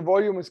space. The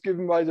volume is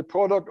given by the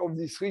product of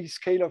these 3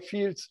 scalar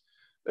fields,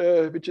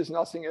 which is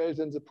nothing else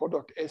than the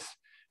product S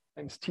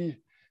times T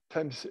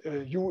times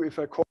U, if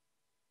I call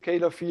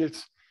scalar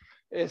fields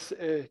S,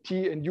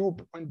 T, and U.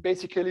 And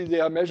basically, they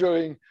are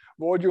measuring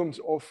volumes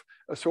of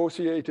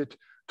associated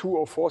 2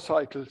 or 4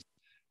 cycles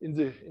in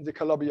the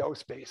Calabi-Yau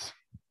space.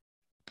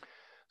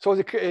 So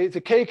the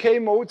KK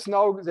modes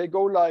now, they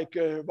go like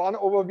 1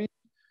 over V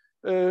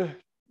to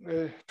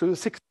the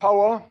 6th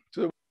power,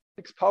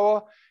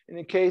 And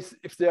in case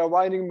if they are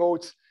winding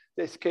modes,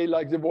 they scale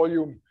like the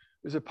volume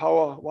with a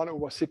power 1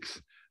 over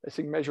 6, I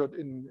think measured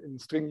in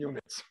string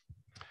units.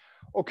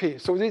 Okay,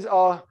 so these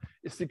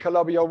is the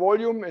Calabi-Yau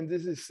volume, and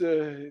this is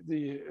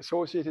the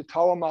associated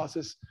tower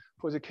masses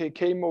for the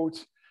KK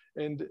modes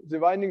and the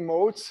winding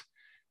modes.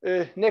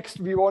 Next,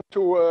 we want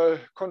to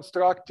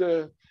construct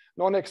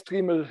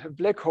non-extremal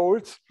black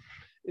holes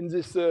in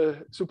this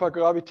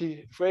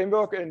supergravity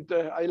framework. And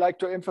I like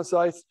to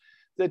emphasize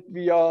that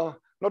we are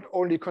not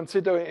only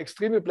considering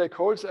extremal black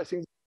holes, I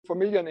think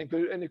familiar in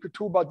n equal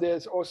 2, but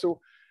there's also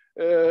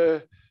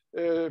a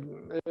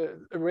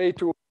way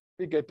to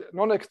get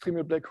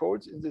non-extremal black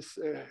holes in this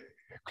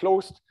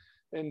closed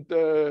and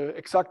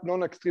exact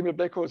non-extremal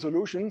black hole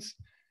solutions.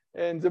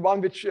 And the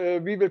one which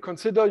we will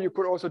consider, you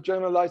could also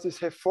generalize this,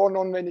 have 4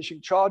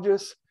 non-vanishing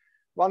charges,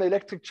 1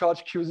 electric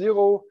charge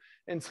Q0,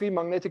 and 3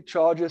 magnetic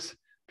charges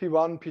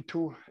P1,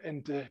 P2,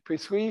 and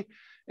P3.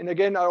 And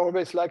again, I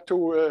always like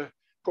to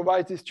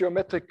provide this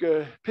geometric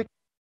picture.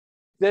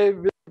 They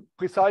will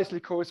precisely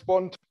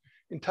correspond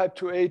in type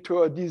 2A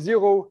to a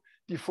D0,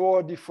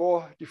 D4,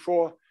 D4,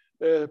 D4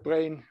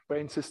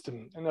 brain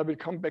system. And I will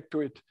come back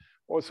to it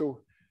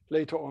also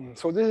later on.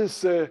 So this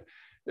is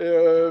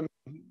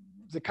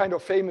the kind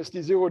of famous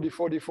D0,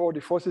 D4, D4,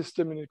 D4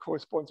 system, and it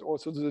corresponds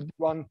also to the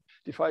D1,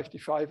 D5,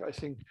 D5, I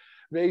think,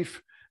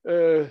 wave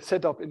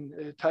setup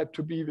in type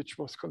 2B, which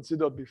was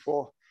considered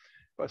before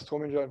by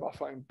Strominger and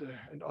Waffer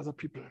and other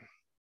people.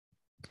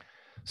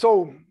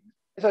 So,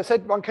 as I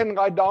said, one can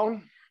write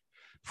down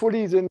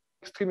fully the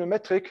extremal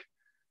metric.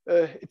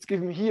 It's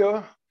given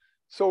here.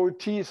 So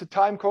T is the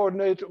time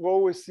coordinate,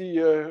 rho is the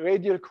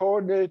radial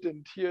coordinate,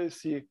 and here is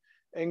the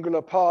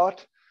angular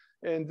part.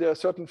 And there are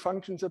certain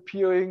functions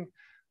appearing,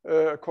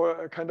 a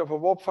kind of a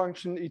warp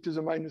function, e to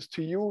the minus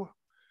 2u,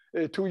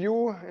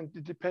 and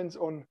it depends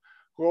on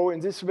rho in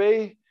this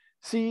way.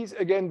 C is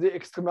again the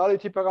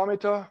extremality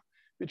parameter,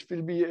 which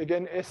will be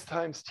again S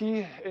times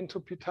T,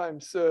 entropy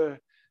times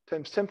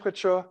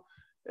temperature.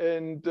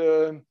 And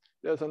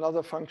there's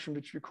another function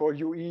which we call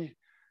UE,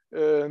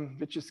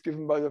 which is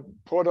given by the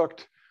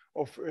product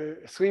of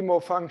 3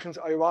 more functions,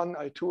 I1,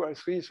 I2,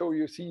 I3. So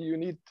you see you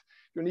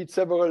need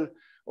several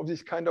of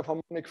these kind of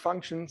harmonic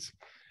functions.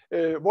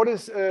 What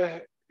is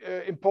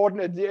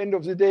important at the end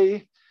of the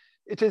day,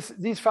 it is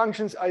these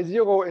functions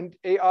I0 and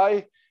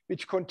AI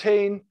which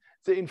contain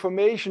the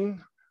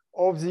information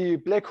of the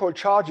black hole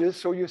charges.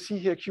 So you see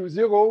here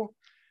Q0,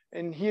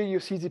 and here you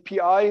see the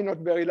PI, not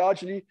very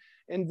largely,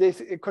 and they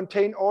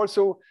contain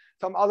also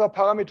some other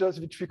parameters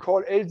which we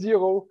call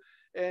L0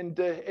 and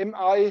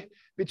MI,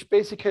 which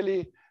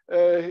basically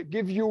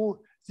give you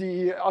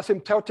the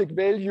asymptotic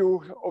value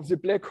of the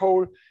black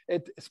hole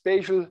at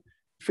spatial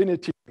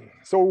infinity.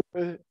 So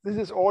this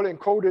is all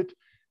encoded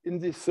in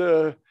this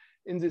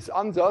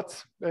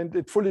ansatz, and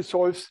it fully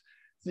solves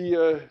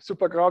the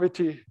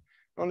supergravity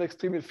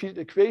non-extremal field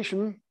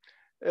equation.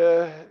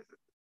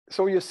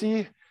 So you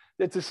see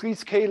that the three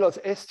scalars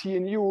S, T,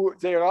 and U,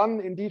 they run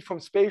indeed from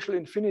spatial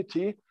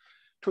infinity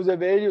to the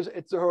values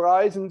at the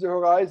horizon. The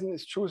horizon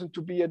is chosen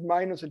to be at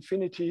minus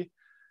infinity,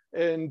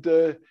 and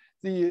the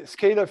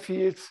scalar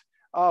fields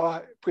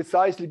are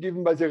precisely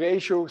given by the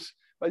ratios,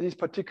 by these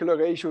particular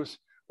ratios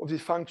of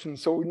these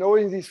functions. So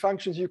knowing these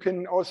functions, you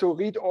can also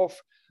read off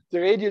the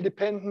radial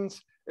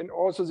dependence and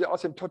also the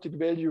asymptotic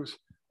values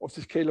of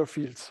the scalar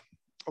fields.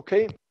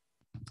 Okay,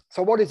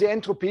 so what is the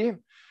entropy?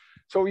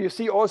 So you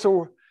see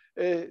also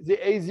the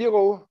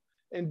A0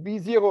 and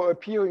B0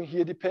 appearing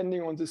here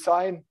depending on the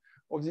sign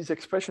of these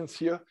expressions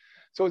here.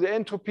 So the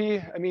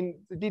entropy, I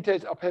mean, the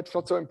details are perhaps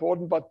not so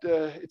important, but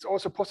it's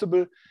also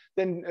possible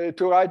then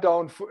to write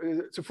down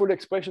the full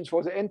expressions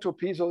for the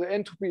entropy. So the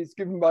entropy is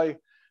given by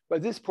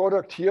this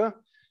product here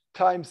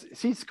times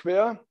C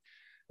square,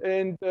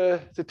 and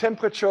the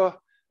temperature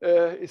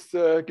is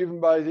given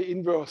by the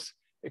inverse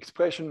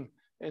expression,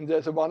 and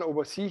there's a 1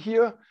 over C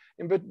here.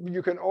 And but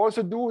you can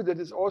also do, that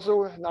is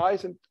also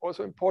nice and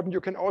also important,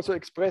 you can also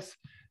express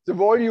the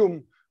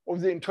volume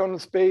of the internal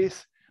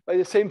space by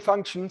the same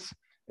functions,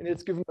 and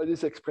it's given by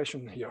this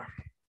expression here.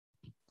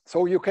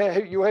 So you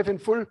have in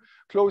full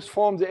closed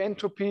form the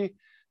entropy,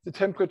 the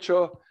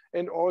temperature,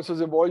 and also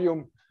the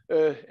volume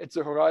at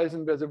the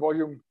horizon, where the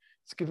volume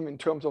is given in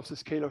terms of the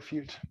scalar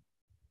field.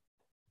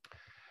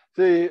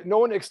 The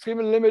known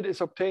extremal limit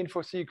is obtained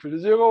for C equal to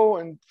 0,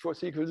 and for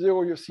C equal to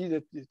 0, you see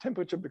that the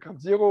temperature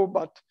becomes 0,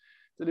 but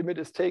the limit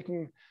is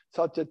taken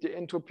such that the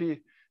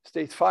entropy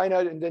stays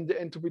finite, and then the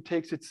entropy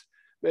takes its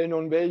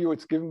well-known value.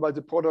 It's given by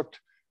the product,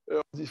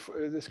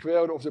 the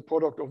square root of the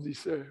product of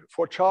these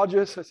 4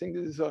 charges. I think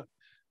this is a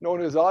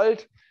known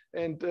result.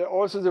 And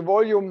also the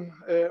volume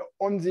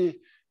on the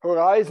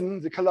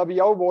horizon, the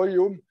Calabi-Yau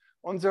volume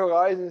on the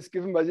horizon is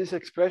given by this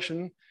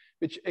expression,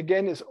 which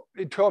again is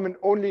determined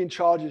only in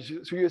charges.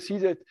 So you see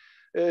that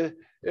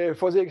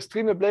for the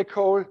extremal black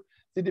hole,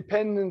 the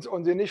dependence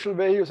on the initial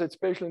values at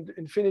spatial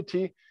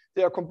infinity,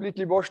 they are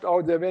completely washed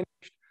out. They're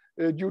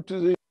vanished due to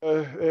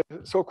the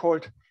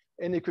so-called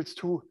n equals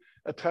 2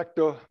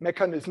 attractor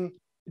mechanism,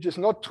 which is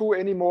not true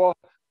anymore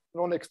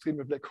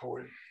non-extremal black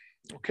hole.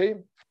 Okay,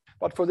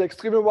 but for the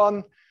extremal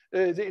one,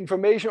 the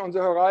information on the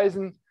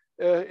horizon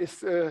is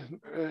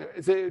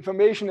the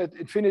information at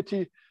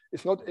infinity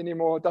is not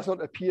anymore, does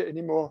not appear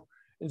anymore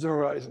in the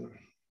horizon.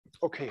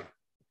 Okay,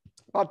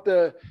 but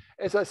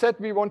as I said,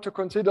 we want to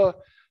consider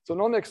the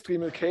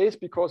non-extremal case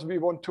because we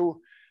want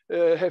to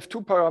have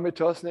 2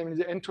 parameters, namely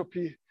the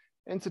entropy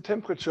and the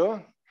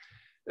temperature.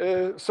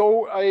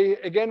 So I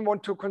again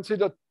want to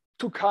consider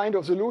 2 kinds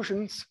of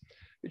solutions,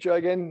 which are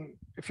again,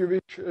 if you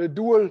wish,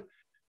 dual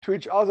to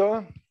each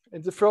other.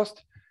 And the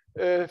first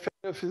family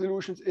of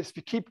solutions is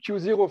we keep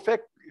Q0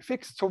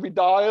 fixed, so we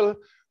dial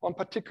one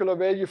particular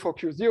value for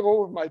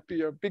Q0, it might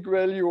be a big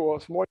value or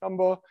a small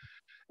number.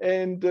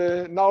 And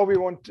now we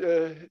want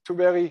to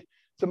vary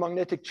the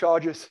magnetic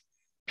charges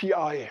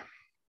Pi.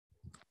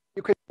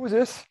 You can do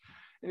this,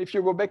 and if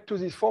you go back to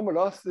these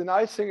formulas, the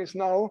nice thing is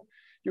now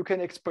you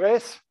can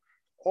express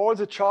all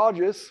the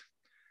charges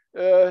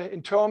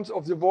in terms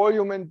of the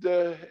volume and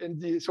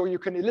so you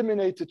can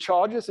eliminate the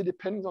charges. It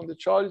depends on the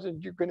charges,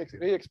 and you can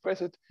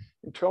re-express it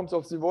in terms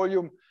of the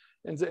volume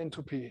and the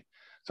entropy.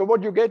 So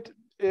what you get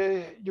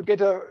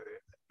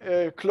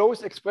a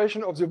closed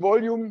expression of the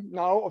volume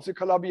now of the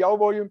Calabi-Yau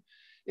volume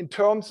in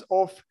terms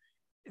of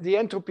the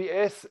entropy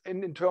S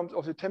and in terms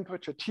of the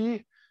temperature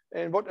T.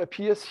 And what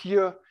appears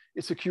here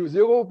is the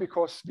Q0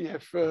 because we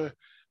have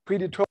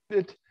predetermined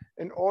it,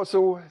 and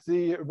also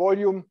the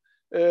volume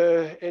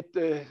at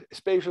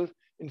spatial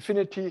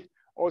infinity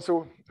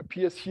also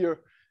appears here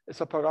as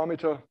a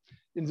parameter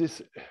in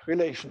this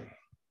relation.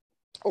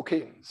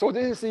 Okay, so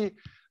this is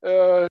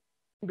the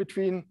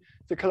between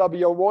the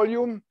Calabi-Yau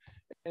volume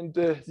and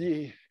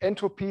the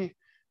entropy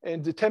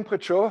and the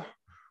temperature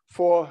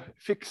for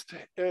fixed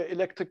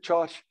electric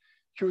charge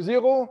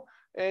Q0.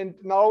 And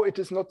now it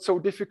is not so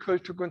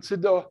difficult to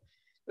consider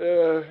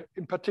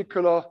in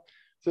particular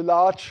the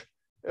large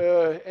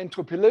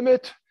entropy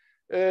limit,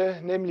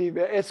 namely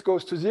where S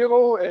goes to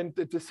 0, and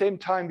at the same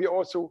time we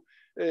also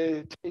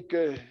take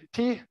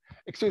T,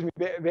 excuse me,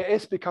 where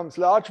S becomes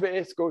large, where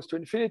S goes to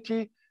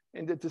infinity,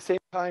 and at the same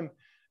time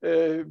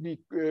we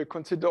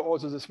consider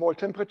also the small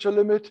temperature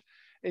limit.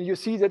 And you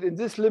see that in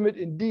this limit,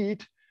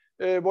 indeed,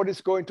 what is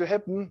going to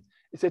happen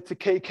is that the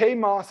KK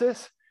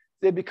masses,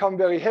 they become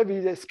very heavy,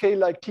 they scale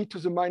like T to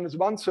the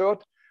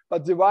 -1/3,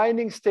 but the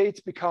winding states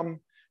become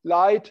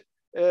light,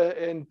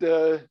 and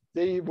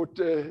they would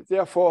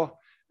therefore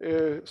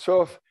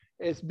serve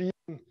as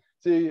being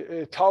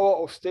the tower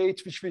of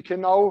states, which we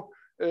can now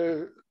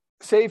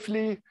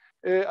safely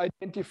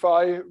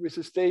identify with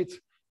the states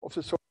of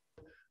the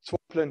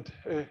Swampland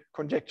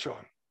conjecture.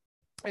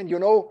 And you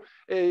know,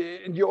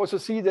 and you also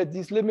see that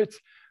these limits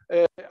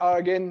are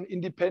again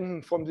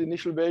independent from the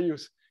initial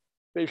values,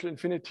 spatial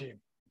infinity.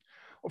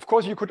 Of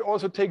course, you could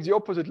also take the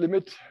opposite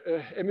limit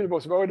Emil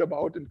was worried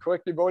about and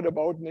correctly worried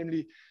about,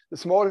 namely the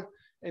small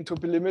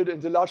entropy limit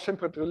and the large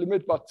temperature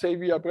limit, but say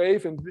we are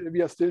brave and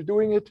we are still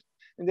doing it.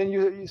 And then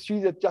you see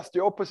that just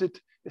the opposite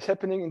is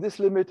happening in this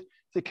limit.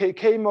 The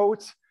KK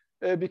modes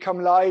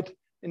become light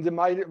and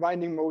the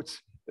winding modes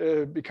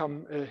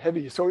become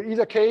heavy. So in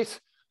either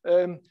case,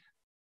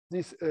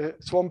 these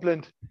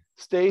swampland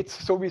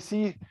states. So we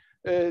see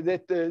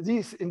that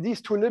in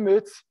these two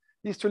limits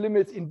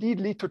indeed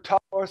lead to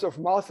towers of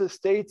massless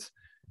states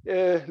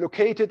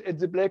located at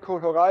the black hole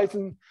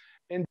horizon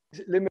and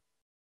limits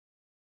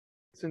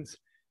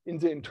in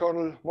the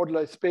internal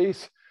moduli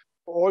space.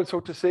 Also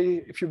to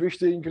say, if you wish,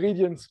 the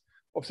ingredients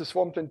of the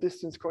swampland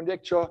distance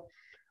conjecture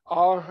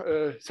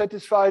are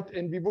satisfied,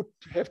 and we would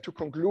have to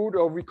conclude,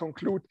 or we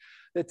conclude,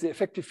 that the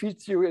effective field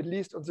theory, at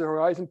least on the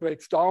horizon,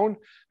 breaks down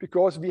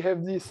because we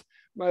have these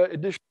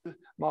additional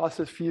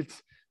massless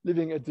fields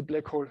living at the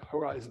black hole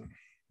horizon.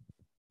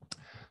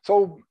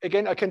 So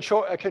again, I can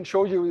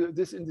show you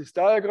this in this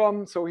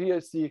diagram. So here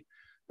is the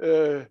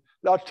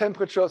large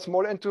temperature,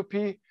 small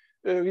entropy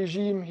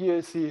regime. Here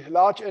is the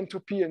large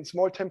entropy and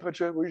small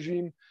temperature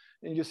regime.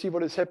 And you see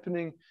what is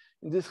happening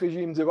in this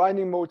regime. The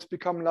winding modes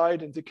become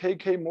light and the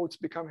KK modes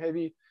become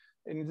heavy.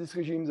 And in this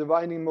regime, the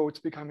winding modes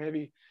become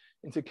heavy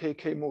and the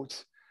KK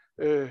modes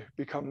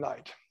become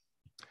light.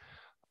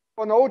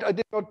 For note, I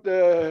did not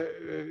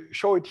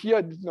show it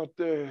here,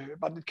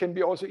 but it can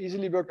be also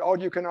easily worked out.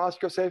 You can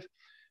ask yourself,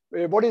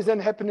 what is then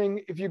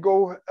happening if you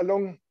go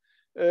along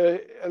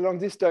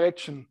this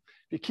direction?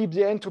 We keep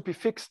the entropy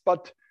fixed,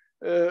 but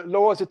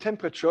lower the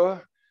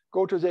temperature,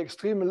 go to the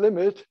extreme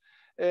limit.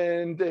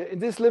 And in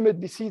this limit,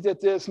 we see that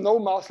there's no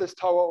massless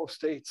tower of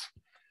states.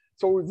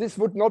 So this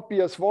would not be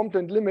a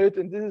swampland limit.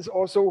 And this is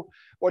also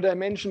what I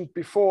mentioned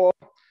before,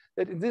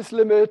 that in this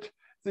limit,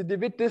 the de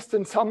Witt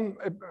distance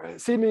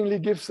seemingly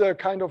gives a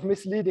kind of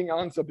misleading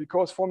answer,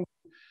 because from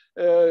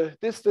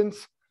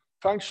distance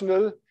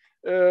functional,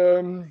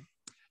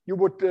 you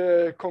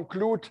would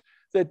conclude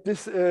that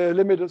this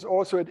limit is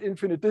also at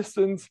infinite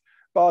distance.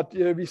 But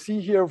we see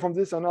here from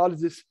this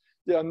analysis,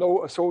 there are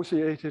no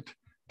associated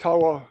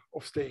tower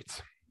of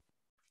states.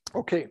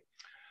 Okay.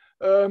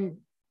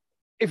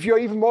 If you're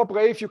even more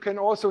brave, you can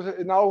also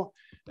now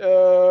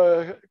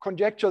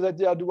conjecture that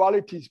there are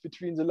dualities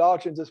between the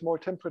large and the small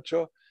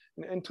temperature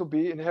and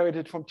entropy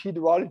inherited from T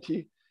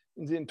duality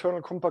in the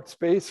internal compact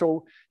space.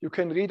 So you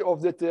can read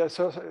off that there's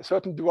a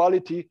certain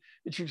duality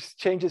which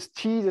exchanges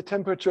T, the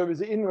temperature, with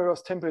the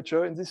inverse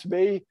temperature in this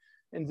way,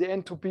 and the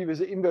entropy with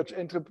the inverse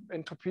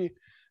entropy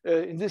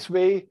in this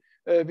way,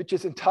 which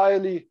is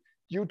entirely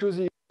due to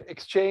the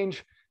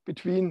exchange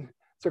between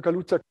the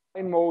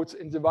Kaluza-Klein modes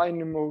and the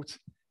winding modes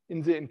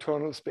in the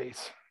internal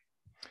space.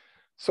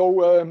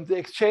 So the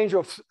exchange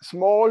of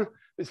small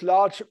with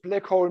large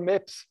black hole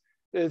maps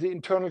the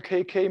internal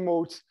KK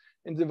modes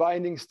and the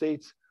winding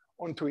states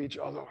onto each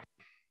other.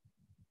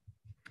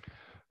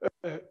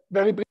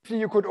 Very briefly,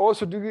 you could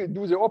also do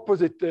the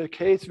opposite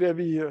case where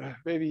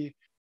we,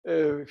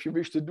 if you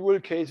wish, the dual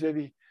case where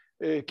we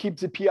keep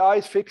the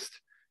PIs fixed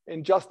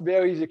and just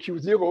vary the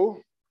Q0.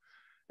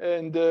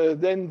 And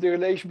then the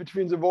relation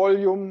between the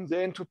volume,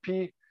 the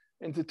entropy,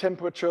 and the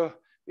temperature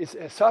is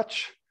as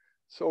such.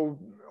 So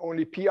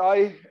only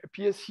PI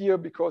appears here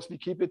because we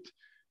keep it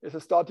as a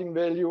starting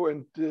value.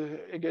 And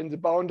again, the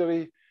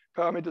boundary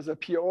parameters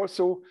appear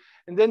also.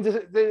 And then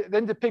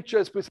the picture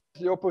is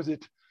precisely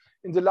opposite.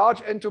 In the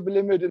large entropy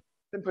limit and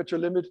temperature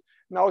limit,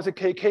 now the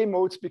KK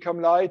modes become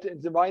light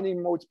and the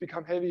winding modes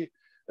become heavy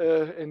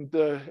and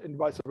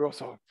vice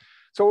versa.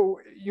 So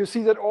you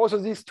see that also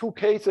these two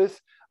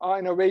cases are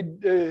in a way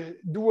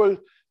dual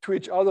to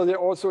each other. They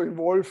also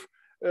involve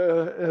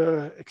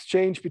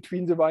exchange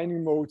between the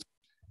winding modes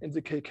and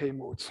the KK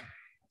modes.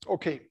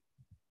 Okay,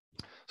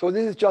 so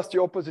this is just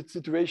the opposite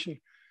situation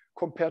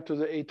compared to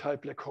the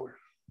A-type black hole.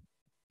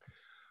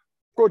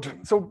 Good,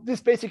 so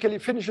this basically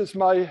finishes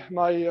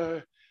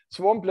my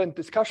swampland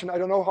discussion. I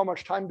don't know how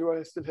much time do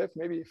I still have,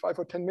 maybe 5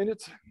 or 10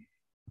 minutes.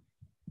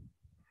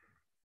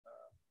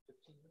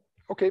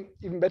 Okay,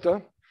 even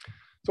better.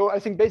 So I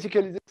think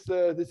basically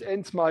this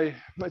ends my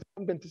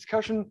swampland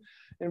discussion.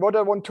 And what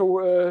I want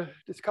to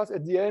discuss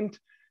at the end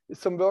is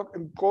some work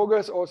in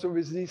progress also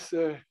with these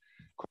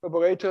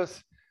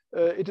collaborators.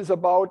 It is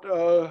about,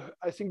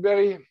 I think,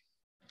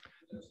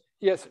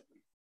 yes.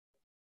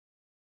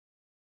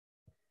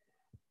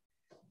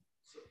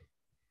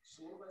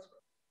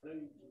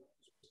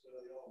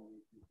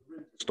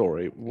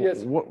 Story. Yes.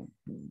 What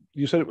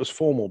you said it was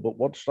formal, but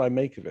what should I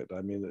make of it?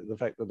 I mean, the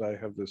fact that I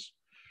have this.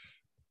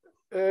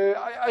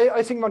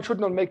 I think one should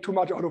not make too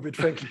much out of it,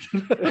 frankly.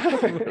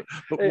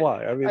 But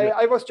why? I mean,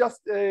 I was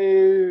just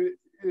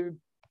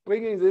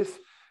bringing this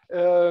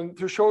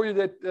to show you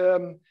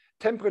that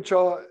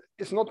temperature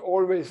is not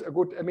always a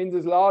good. I mean,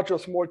 this large or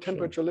small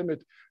temperature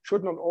limit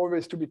should not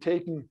always to be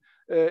taken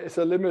as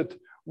a limit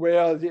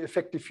where the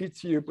effective field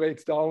theory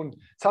breaks down.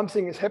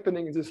 Something is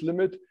happening in this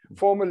limit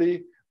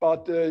formally,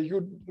 but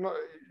you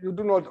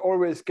do not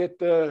always get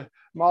the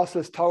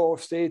massless tower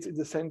of states in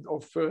the sense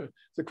of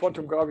the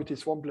quantum gravity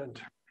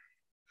swampland.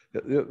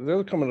 The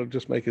other comment I'll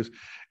just make is,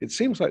 it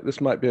seems like this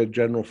might be a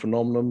general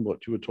phenomenon,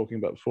 what you were talking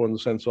about before, in the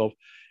sense of,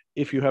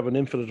 if you have an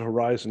infinite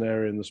horizon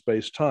area in the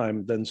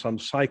space-time, then some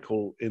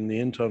cycle in the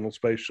internal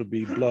space should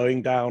be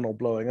blowing down or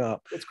blowing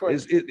up. That's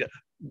correct.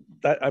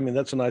 I mean,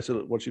 that's a nice,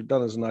 what you've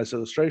done is a nice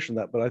illustration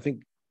of that, but I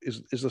think,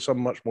 is there some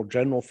much more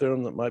general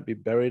theorem that might be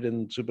buried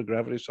in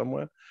supergravity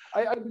somewhere?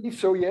 I believe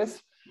so, yes.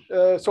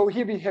 So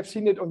here we have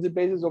seen it on the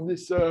basis of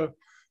this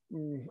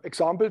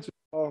examples,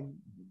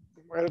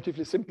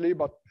 relatively simply,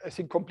 but I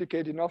think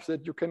complicated enough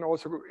that you can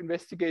also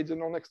investigate the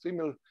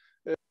non-extremal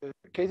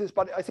cases.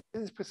 But I think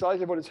this is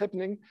precisely what is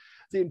happening.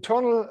 The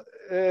internal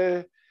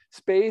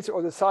space,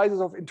 or the sizes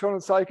of internal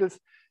cycles,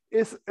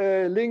 is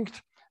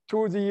linked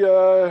to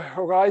the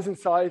horizon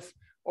size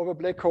of a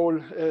black hole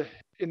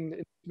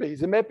in space.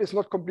 The map is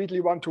not completely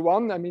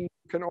one-to-one. I mean,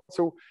 you can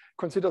also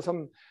consider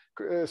some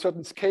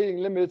certain scaling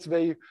limits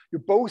where you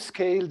both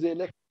scale the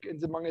electric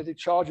and the magnetic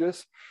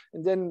charges,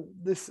 and then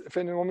this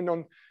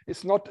phenomenon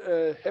is not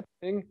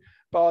happening.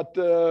 But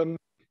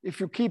if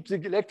you keep the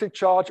electric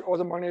charge or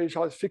the magnetic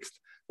charge fixed,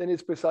 then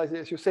it's precisely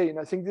as you say. And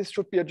I think this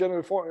should be a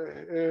general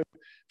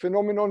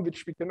phenomenon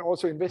which we can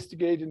also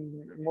investigate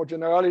in more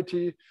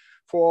generality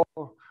for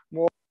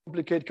more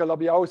complicated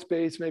Calabi-Yau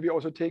space, maybe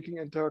also taking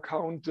into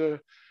account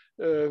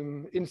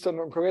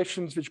instant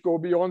corrections which go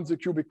beyond the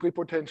cubic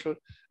prepotential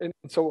and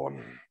so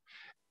on.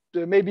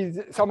 Maybe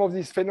some of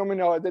these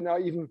phenomena then are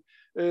even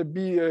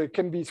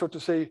can be, so to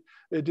say,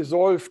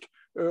 dissolved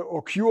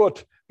or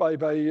cured by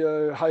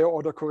higher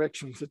order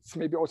corrections. It's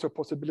maybe also a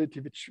possibility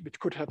which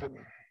could happen.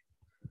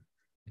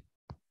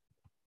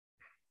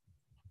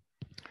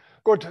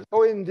 Good.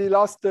 So in the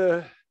last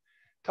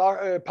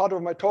part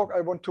of my talk,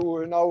 I want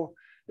to now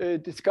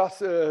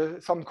discuss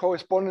some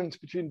correspondence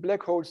between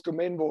black holes,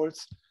 domain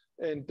walls,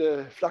 and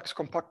flux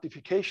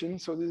compactification.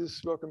 So this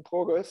is work in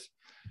progress.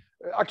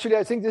 Actually,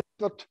 I think this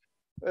is not,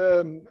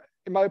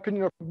 in my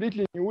opinion, not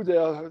completely new.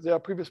 There are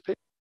previous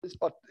papers,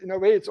 but in a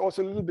way, it's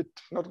also a little bit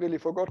not really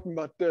forgotten.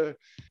 But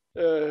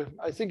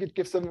I think it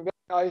gives them a very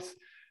nice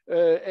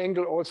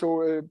angle,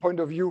 also a point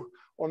of view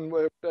on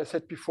what I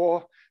said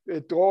before,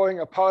 drawing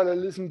a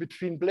parallelism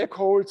between black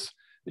holes,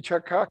 which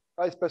are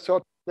characterized by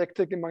certain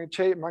electric and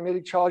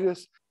magnetic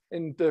charges,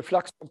 and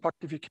flux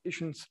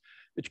compactifications,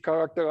 which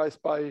are characterized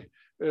by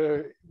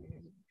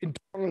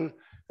internal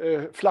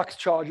flux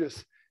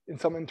charges in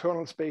some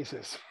internal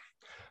spaces.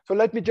 So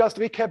let me just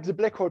recap the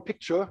black hole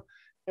picture.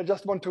 I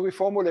just want to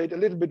reformulate a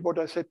little bit what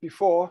I said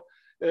before.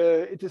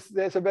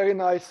 There's a very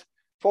nice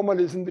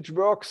formalism which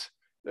works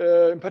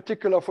in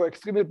particular for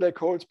extremal black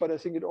holes, but I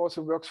think it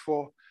also works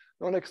for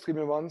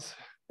non-extremal ones.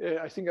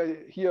 I think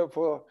here,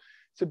 for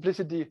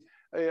simplicity,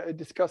 I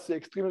discussed the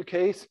extremal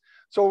case.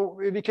 So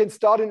we can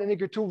start in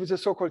N=2 with a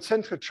so-called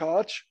central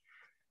charge,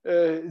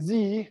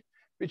 Z,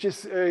 which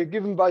is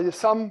given by the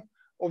sum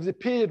of the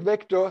period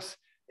vectors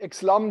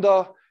x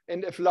lambda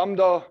and f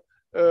lambda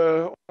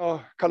on a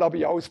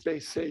Calabi-Yau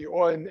space, say,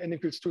 or in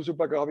N=2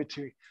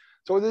 supergravity.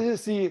 So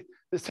this is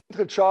the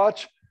central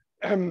charge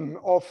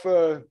of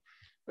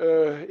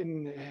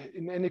in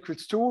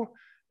N=2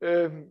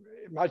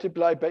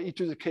 multiplied by e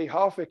to the k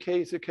half, where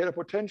k is the scalar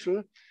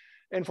potential.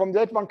 And from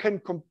that one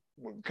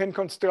can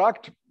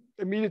construct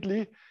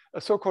immediately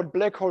a so-called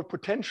black hole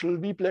potential,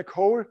 V black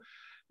hole,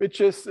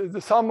 which is the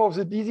sum of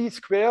the dz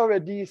square, where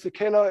d is the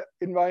scalar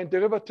invariant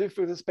derivative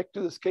with respect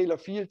to the scalar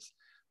fields,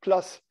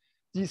 plus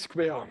d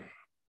square.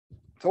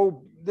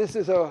 So this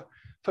is a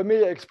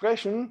familiar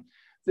expression.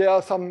 There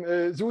are some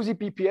SUSY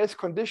BPS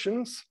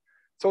conditions.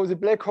 So the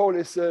black hole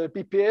is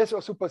BPS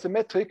or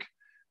supersymmetric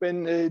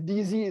when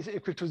dz is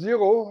equal to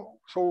 0.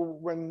 So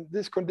when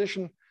this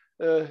condition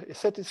is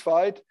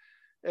satisfied,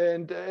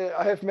 and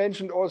I have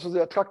mentioned also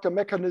the attractor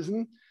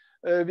mechanism,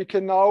 we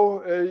can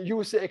now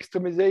use the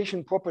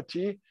extremization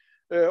property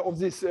of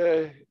this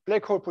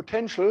black hole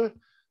potential.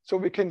 So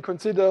we can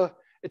consider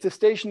at the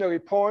stationary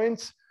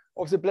points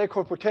of the black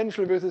hole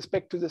potential with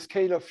respect to the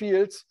scalar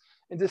fields.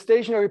 And the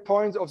stationary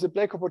points of the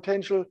black hole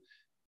potential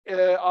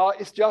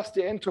is just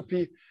the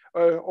entropy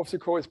of the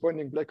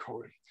corresponding black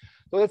hole.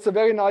 So that's a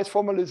very nice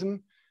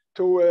formalism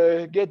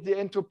to get the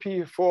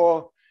entropy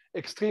for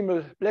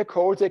extremal black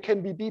holes. They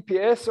can be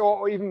BPS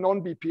or even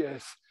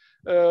non-BPS,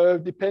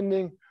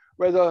 depending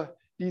whether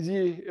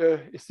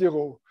dz is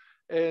 0.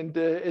 And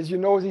as you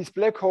know, these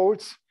black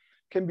holes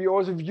can be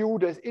also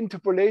viewed as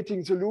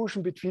interpolating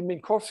solution between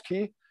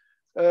Minkowski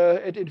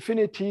at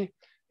infinity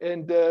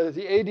and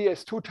the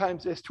ADS2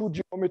 times S2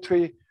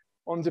 geometry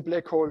on the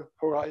black hole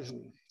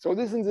horizon. So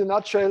this, in the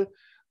nutshell,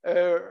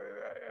 a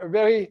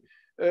very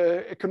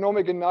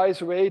economic and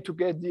nice way to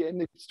get the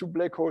N=2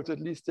 black holes, at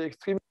least the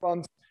extreme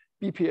ones,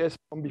 BPS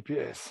from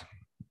BPS.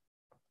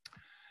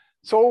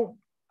 So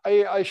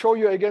I show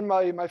you again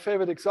my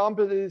favorite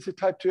example. It is a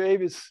type 2A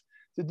with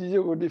the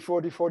D0,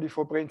 D4, D4,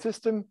 D4 brane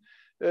system.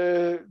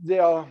 They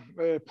are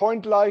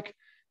point-like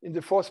in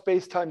the 4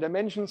 space-time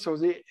dimensions. So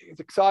the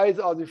xi's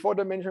are the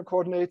 4-dimensional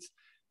coordinates,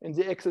 and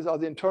the x's are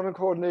the internal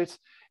coordinates.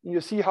 And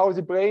you see how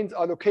the branes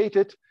are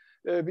located,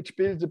 which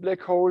build the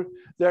black hole.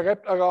 They're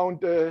wrapped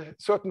around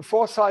certain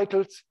force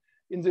cycles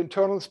in the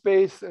internal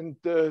space, and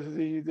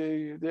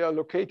they are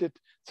located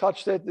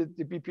such that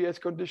the BPS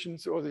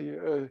conditions or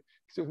the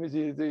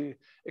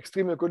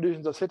extremal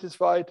conditions are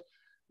satisfied.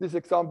 This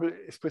example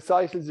is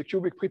precisely the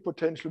cubic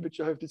prepotential, which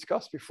I have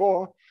discussed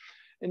before.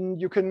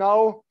 And you can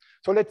now,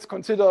 so let's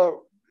consider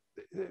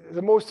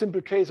the most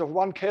simple case of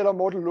one Kähler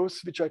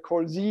modulus, which I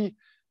call Z,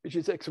 which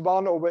is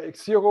x1 over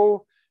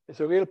x0. It's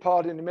a real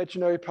part and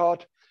imaginary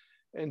part,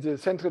 and the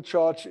central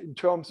charge in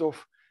terms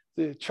of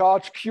the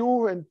charge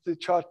Q and the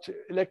charge,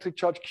 electric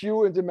charge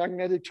Q and the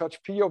magnetic charge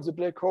P of the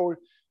black hole,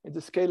 and the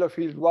scalar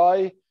field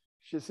Y,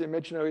 which is the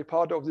imaginary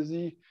part of the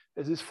Z,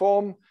 as this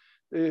form.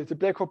 The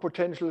black hole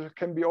potential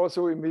can be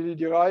also immediately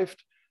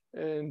derived,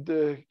 and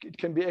it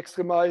can be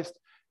extremized.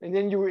 And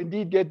then you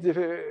indeed get the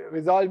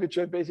result, which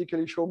I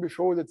basically showed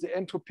before, that the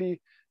entropy,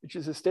 which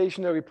is a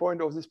stationary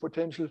point of this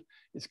potential,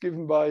 is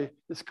given by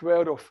the square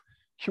root of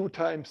Q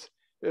times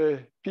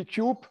P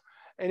cube.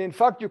 And in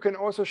fact, you can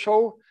also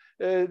show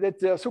that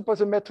they are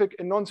supersymmetric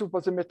and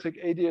non-supersymmetric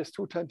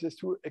ADS2 times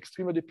S2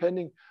 extremely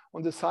depending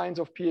on the signs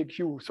of P and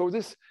Q. So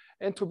this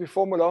entropy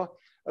formula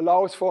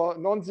allows for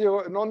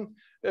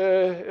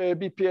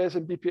non-BPS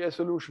and BPS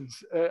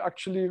solutions.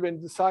 Actually,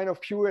 when the sign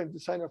of Q and the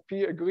sign of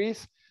P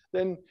agrees,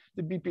 then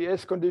the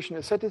BPS condition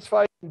is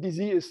satisfied.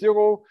 dZ is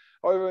 0.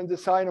 However, when the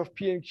sign of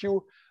P and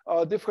Q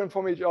are different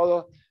from each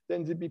other,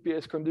 then the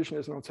BPS condition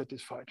is not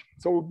satisfied.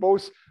 So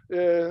both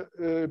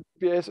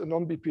BPS and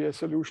non-BPS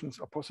solutions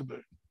are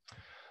possible.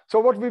 So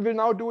what we will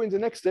now do in the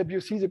next step,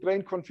 you see the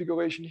brane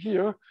configuration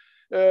here.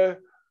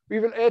 We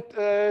will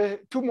add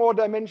 2 more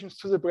dimensions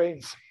to the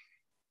branes.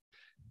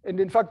 And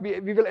in fact,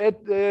 we will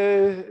add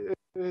 2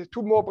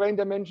 more brane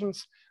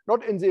dimensions,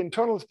 not in the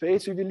internal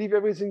space. We will leave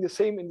everything the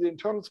same in the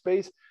internal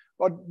space,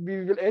 but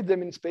we will add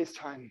them in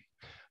space-time.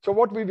 So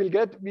what we will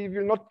get, we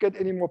will not get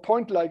any more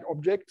point-like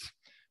objects.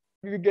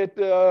 We will get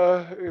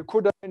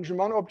codimension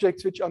 1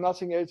 objects, which are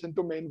nothing else than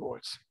domain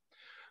walls.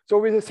 So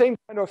with the same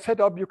kind of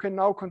setup, you can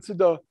now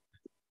consider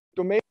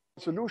domain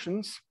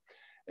solutions.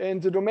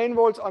 And the domain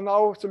walls are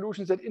now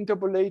solutions that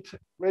interpolate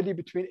ready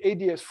between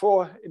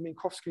ADS4 and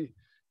Minkowski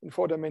in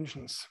 4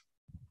 dimensions.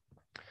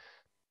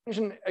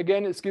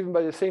 Again, is given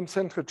by the same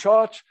central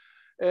charge.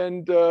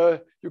 And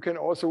you can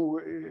also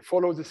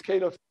follow the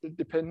scalar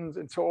dependence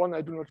and so on.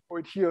 I do not show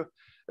it here.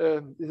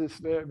 This is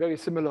very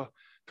similar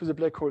to the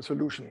black hole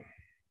solution.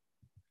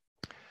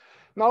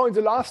 Now in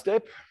the last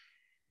step,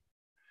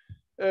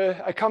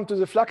 I come to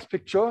the flux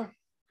picture.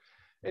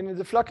 And in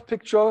the flux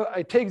picture,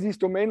 I take these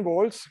domain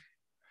walls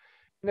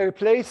and I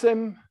replace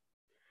them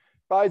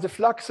by the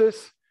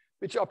fluxes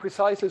which are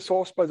precisely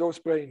sourced by those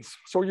branes.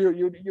 So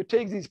you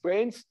take these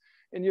branes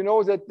and you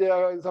know that there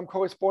are some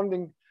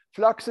corresponding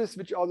fluxes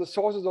which are the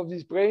sources of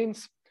these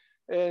branes.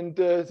 And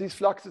these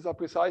fluxes are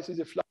precisely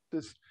the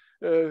fluxes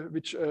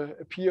which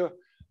appear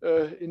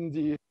in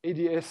the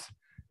ADS,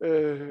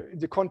 in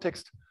the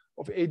context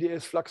of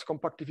ADS flux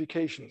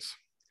compactifications.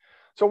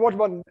 So what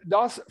one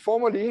does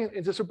formally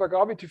in the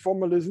supergravity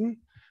formalism,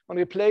 one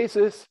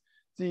replaces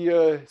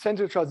the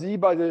central charge Z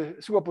by the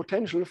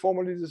superpotential.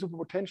 Formally, the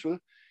superpotential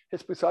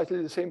has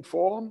precisely the same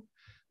form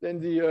than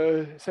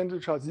the central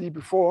charge Z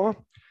before.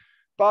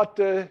 But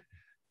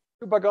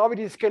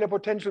supergravity scalar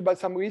potential, by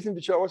some reason,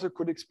 which I also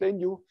could explain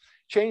you,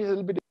 changes a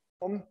little bit.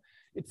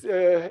 It's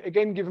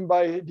again given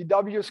by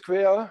dW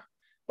square,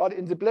 but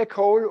in the black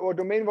hole or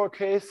domain wall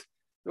case,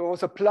 there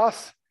was a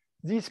plus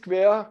Z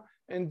square,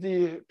 and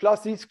the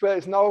plus Z square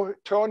is now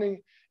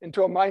turning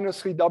into a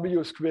minus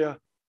 3W square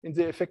in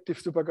the effective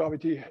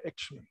supergravity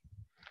action.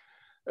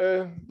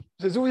 The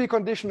SUSY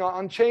conditions are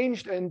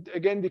unchanged, and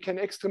again, we can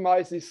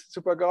extremize this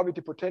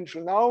supergravity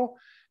potential now.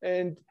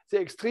 And the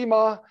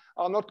extrema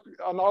are not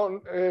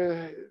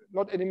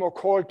anymore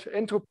called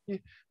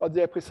entropy, but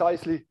they are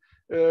precisely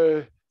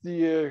the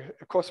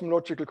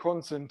cosmological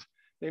constant,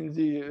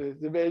 namely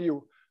the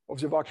value of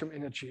the vacuum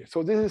energy.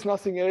 So this is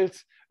nothing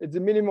else. At the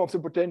minimum of the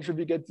potential,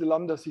 we get the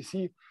lambda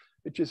CC,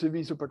 which is a V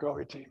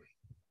supergravity.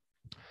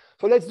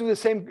 So let's do the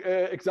same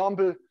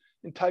example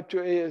in type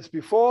 2A as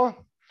before.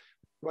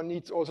 One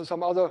needs also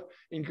some other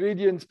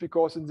ingredients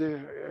because in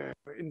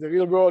the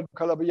real world,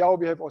 Calabi-Yau,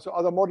 we have also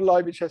other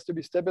moduli which has to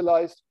be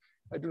stabilized.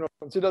 I do not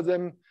consider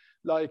them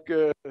like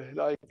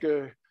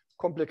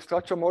complex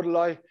structure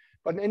moduli.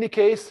 But in any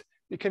case,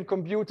 we can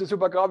compute the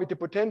supergravity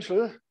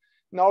potential.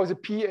 Now the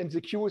P and the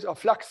Q's are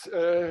flux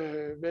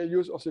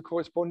values of the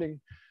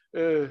corresponding,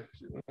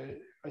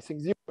 I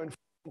think, 0 and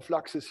 4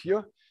 fluxes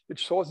here,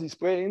 which source these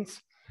branes.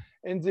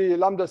 And the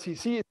lambda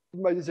CC is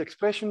given by these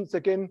expressions,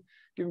 again,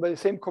 given by the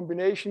same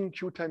combination,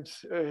 Q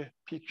times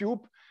P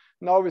cube,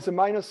 now with a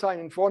minus sign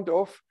in front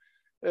of.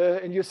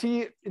 And you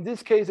see, in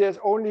this case, there's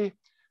only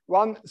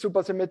one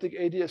supersymmetric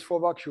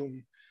ADS4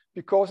 vacuum.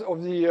 Because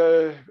of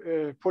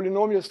the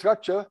polynomial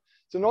structure,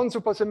 the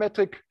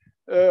non-supersymmetric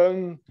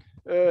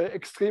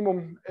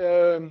extremum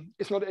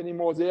is not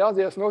anymore there.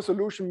 There's no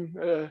solution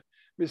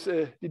with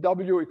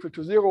dW equal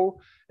to 0.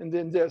 And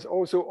then there's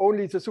also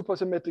only the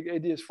supersymmetric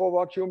ADS4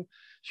 vacuum.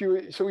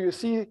 So you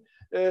see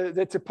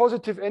that the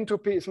positive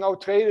entropy is now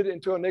traded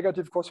into a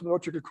negative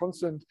cosmological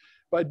constant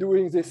by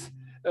doing this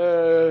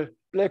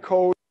black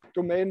hole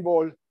domain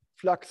wall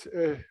flux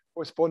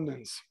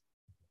correspondence.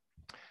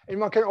 And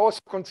one can also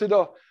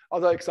consider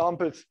other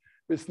examples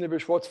with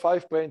Nebel-Schwarz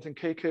 5 branes and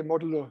KK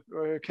modular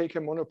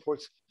KK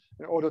monopoles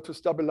in order to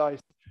stabilize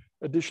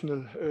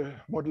additional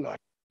moduli.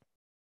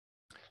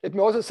 Let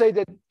me also say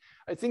that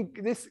I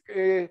think this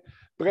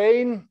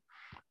brane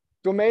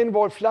domain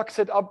wall flux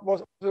setup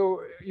was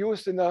also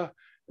used in a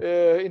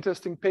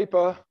interesting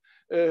paper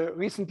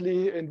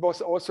recently, and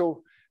was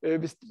also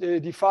with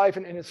D5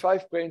 and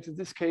NS5 branes in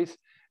this case,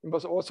 and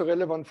was also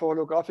relevant for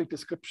holographic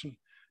description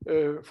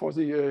for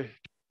the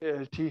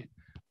LT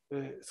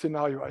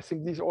scenario. I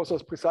think these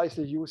authors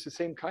precisely use the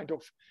same kind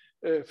of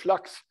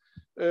flux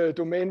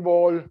domain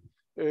wall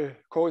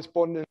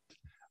correspondence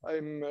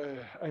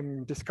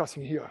I'm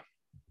discussing here.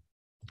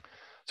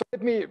 So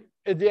let me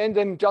at the end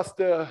then just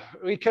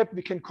recap.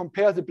 We can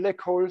compare the black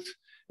holes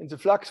in the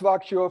flux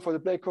vacuum. For the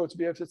black holes,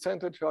 we have the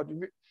central charge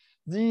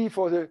Z.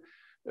 For the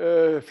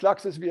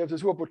fluxes, we have the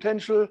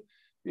superpotential.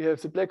 We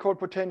have the black hole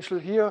potential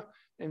here,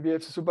 and we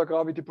have the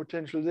supergravity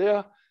potential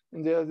there.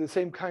 And they are the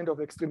same kind of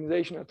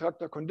extremization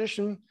attractor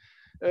condition.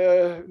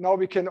 Now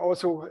we can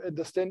also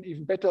understand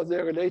even better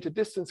the related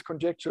distance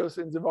conjectures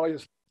in the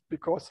various,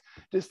 because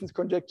distance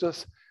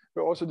conjectures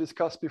were also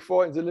discussed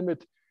before in the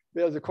limit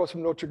where the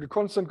cosmological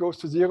constant goes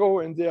to 0,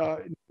 and they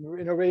are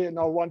in a way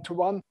now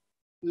one-to-one.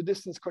 The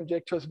distance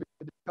conjectures we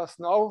discuss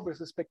now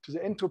with respect to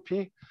the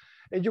entropy.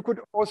 And you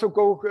could also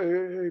go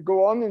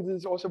on, and this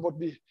is also what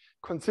we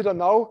consider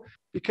now.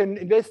 We can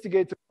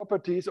investigate the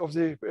properties of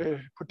the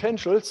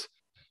potentials.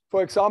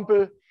 For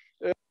example,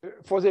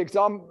 for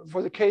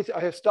the case I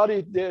have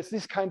studied, there's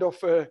this kind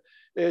of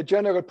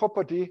general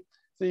property.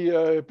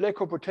 The black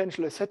hole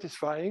potential is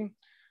satisfying.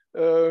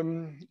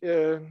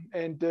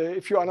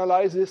 If you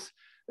analyze this,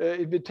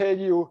 it will tell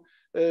you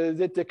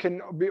that there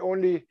can be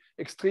only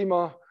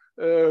extrema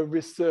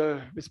with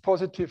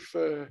positive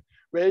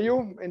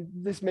value. And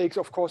this makes,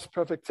 of course,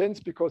 perfect sense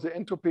because the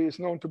entropy is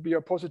known to be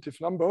a positive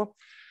number.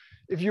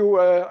 If you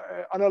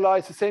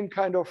analyze the same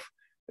kind of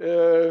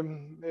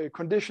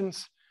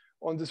conditions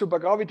on the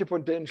supergravity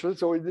potential,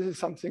 so this is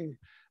something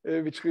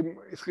which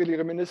is really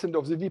reminiscent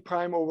of the V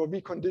prime over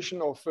V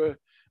condition of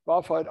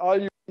Varfa et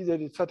al. You see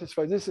that it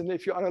satisfies this. And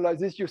if you analyze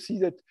this, you see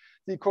that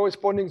the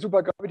corresponding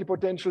supergravity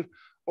potential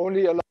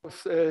only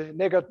allows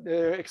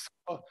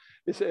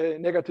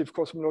negative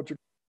cosmological.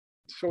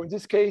 So in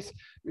this case,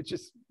 which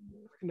is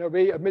in a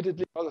way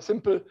admittedly rather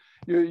simple,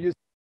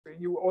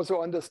 you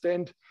also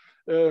understand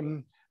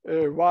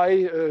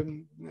why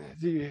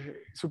the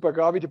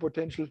supergravity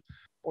potential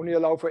only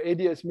allow for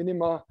ADS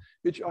minima,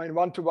 which are in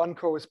one-to-one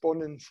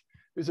correspondence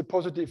with the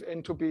positive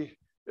entropy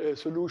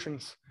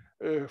solutions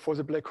for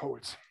the black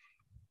holes.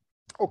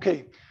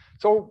 Okay,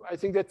 so I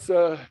think that's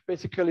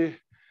basically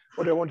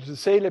what I wanted to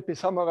say. Let me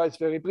summarize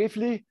very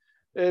briefly.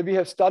 We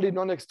have studied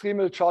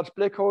non-extremal charged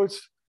black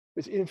holes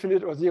with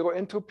infinite or zero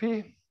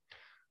entropy,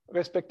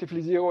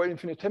 respectively 0 or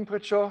infinite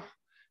temperature.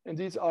 And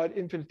these are at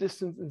infinite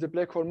distance in the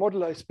black hole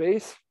moduli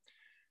space.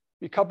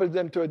 We couple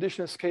them to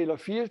additional scalar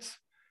fields.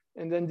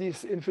 And then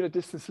this infinite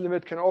distance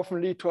limit can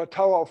often lead to a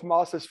tower of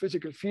massless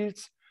physical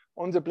fields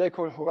on the black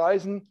hole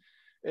horizon,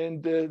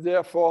 and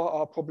therefore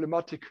are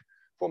problematic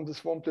from the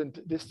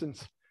swampland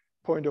distance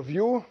point of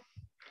view.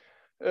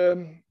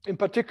 In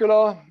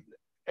particular,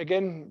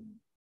 again,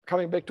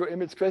 coming back to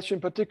Emil's question,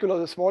 in particular,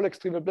 the small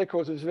extremal black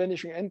holes with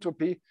vanishing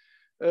entropy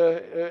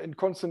and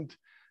constant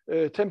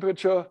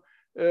temperature.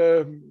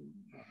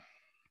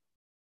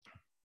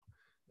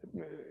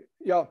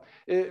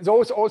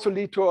 Those also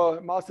lead to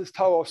a massless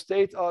tower of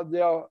states.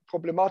 They are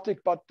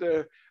problematic, but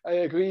I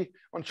agree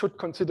one should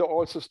consider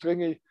also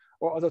stringy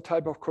or other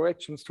type of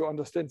corrections to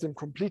understand them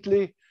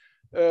completely.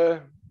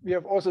 We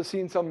have also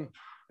seen some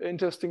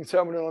interesting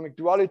thermodynamic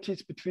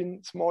dualities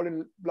between small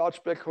and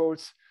large black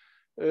holes.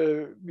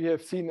 We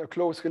have seen a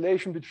close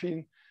relation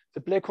between the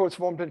black hole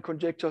swampland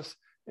conjectures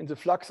and the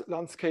flux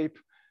landscape.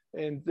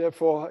 And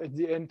therefore, at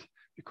the end,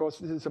 because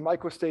this is a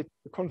microstate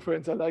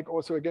conference, I like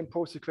also again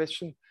pose the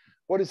question,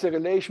 what is the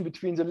relation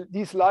between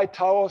these light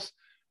towers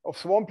of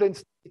swampland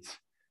states,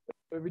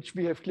 which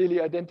we have clearly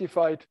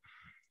identified,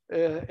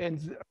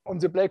 and on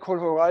the black hole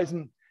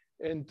horizon,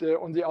 and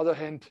on the other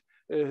hand,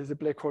 the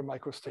black hole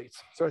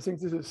microstates. So I think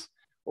this is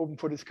open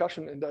for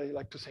discussion, and I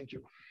like to thank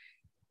you.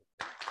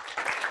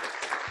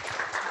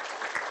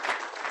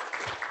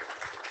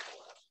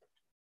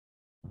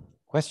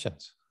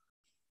 Questions?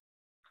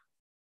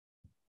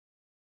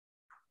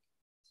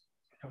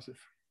 Joseph.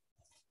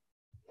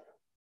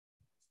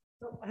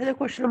 I had a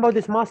question about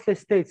these massless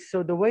states.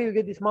 So the way you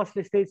get these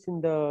massless states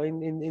in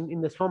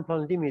the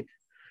swampland limit,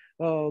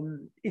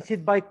 is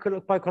it by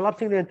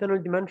collapsing the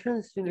internal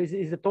dimensions?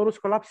 Is the torus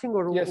collapsing,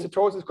 or yes, the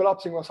torus is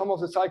collapsing, or some of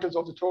the cycles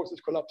of the torus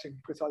is collapsing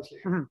precisely.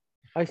 Mm-hmm.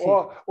 I see.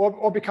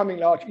 Or becoming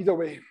large. Either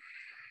way.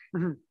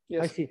 Mm-hmm.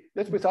 Yes, I see.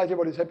 That's precisely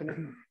what is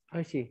happening.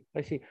 I see.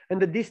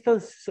 And the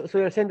distance, so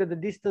you're saying that the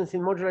distance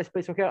in moduli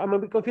space, okay, I'm a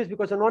bit confused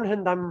because on one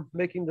hand, I'm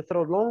making the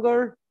throat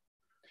longer.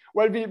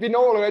 Well, we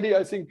know already,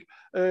 I think,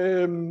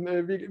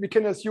 we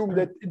can assume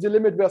that in the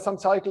limit where some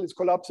cycle is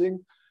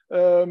collapsing,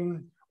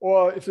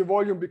 or if the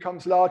volume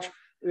becomes large,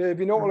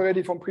 we know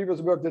already from previous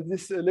work that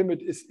this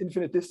limit is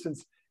infinite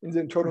distance in the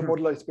internal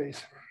moduli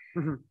space.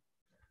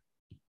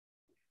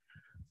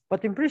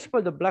 But in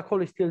principle, the black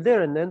hole is still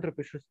there and the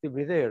entropy should still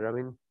be there. I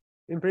mean,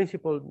 in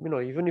principle,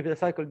 even if the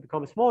cycle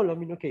becomes small, I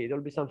mean, okay,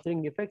 there'll be some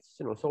string effects,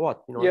 so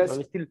what? Yes, I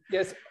mean, still,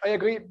 yes, I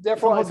agree.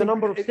 Therefore, I the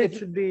number of states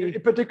should be...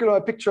 In particular,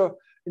 a picture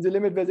in the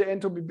limit where the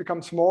entropy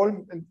becomes small,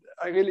 and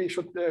I really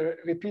should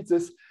repeat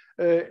this,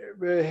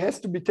 has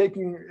to be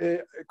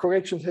taken,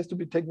 corrections has to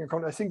be taken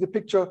account. I think the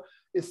picture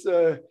is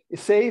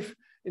safe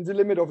in the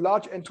limit of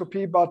large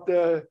entropy, but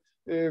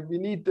we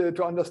need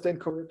to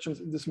understand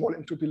corrections in the small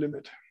entropy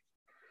limit.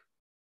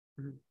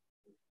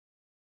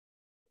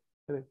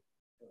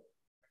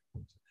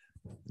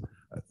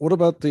 What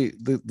about the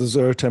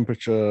zero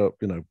temperature,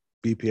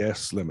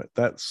 BPS limit?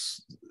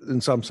 That's,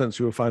 in some sense,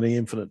 you were finding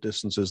infinite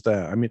distances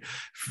there. I mean,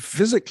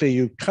 physically,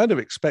 you kind of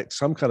expect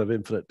some kind of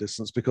infinite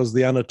distance because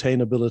the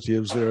unattainability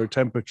of zero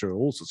temperature,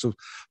 all sorts of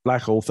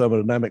black hole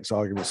thermodynamics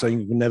arguments saying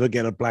you can never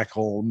get a black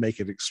hole and make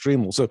it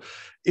extremal. So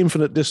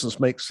infinite distance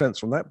makes sense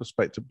from that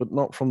perspective, but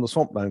not from the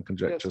swampland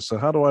conjecture. Yes. So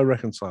how do I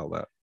reconcile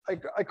that?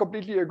 I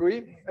completely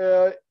agree.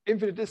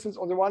 Infinite distance,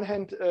 on the one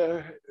hand,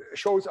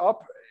 shows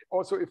up.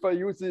 Also, if I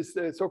use this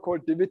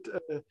so-called DeWitt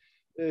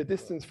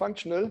distance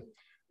functional,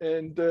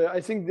 and I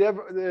think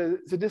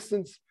the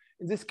distance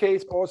in this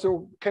case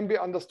also can be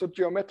understood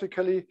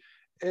geometrically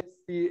as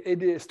the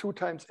ADS2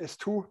 times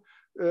S2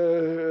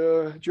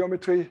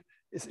 geometry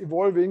is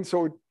evolving.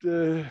 So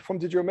from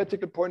the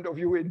geometrical point of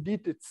view,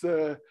 indeed, it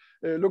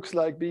looks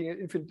like being an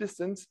infinite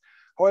distance.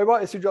 However,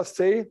 as you just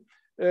say,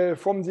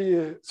 from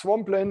the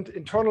swampland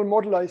internal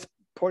moduli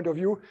point of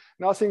view,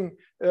 nothing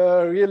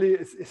really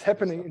is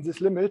happening in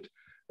this limit.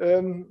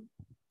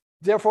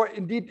 Therefore,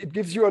 indeed, it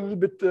gives you a little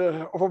bit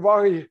of a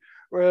worry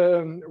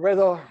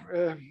whether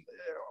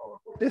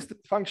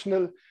distance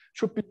functional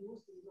should be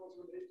used.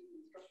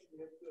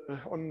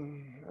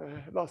 On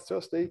last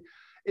Thursday,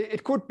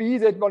 it could be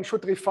that one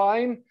should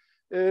refine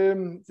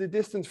the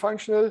distance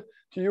functional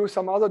to use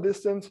some other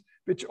distance,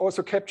 which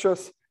also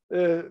captures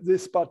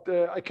this, but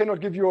I cannot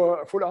give you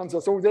a full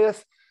answer. So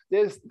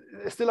there's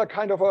still a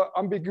kind of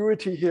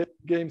ambiguity here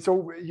game.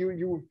 So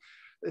you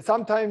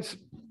sometimes,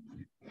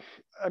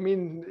 I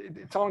mean,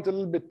 it sounds a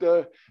little bit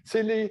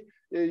silly.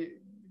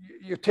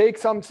 You take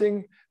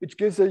something which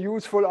gives a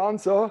useful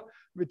answer,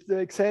 which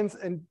makes sense,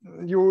 and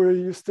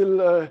you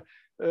still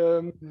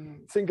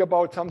think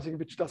about something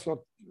which does not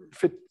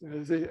fit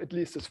at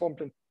least the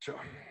swampland picture.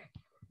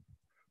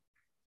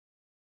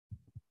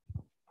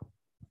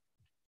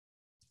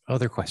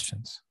 Other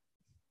questions?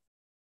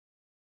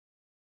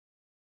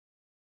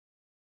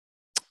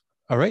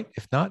 All right,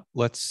 if not,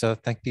 let's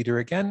thank Peter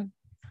again.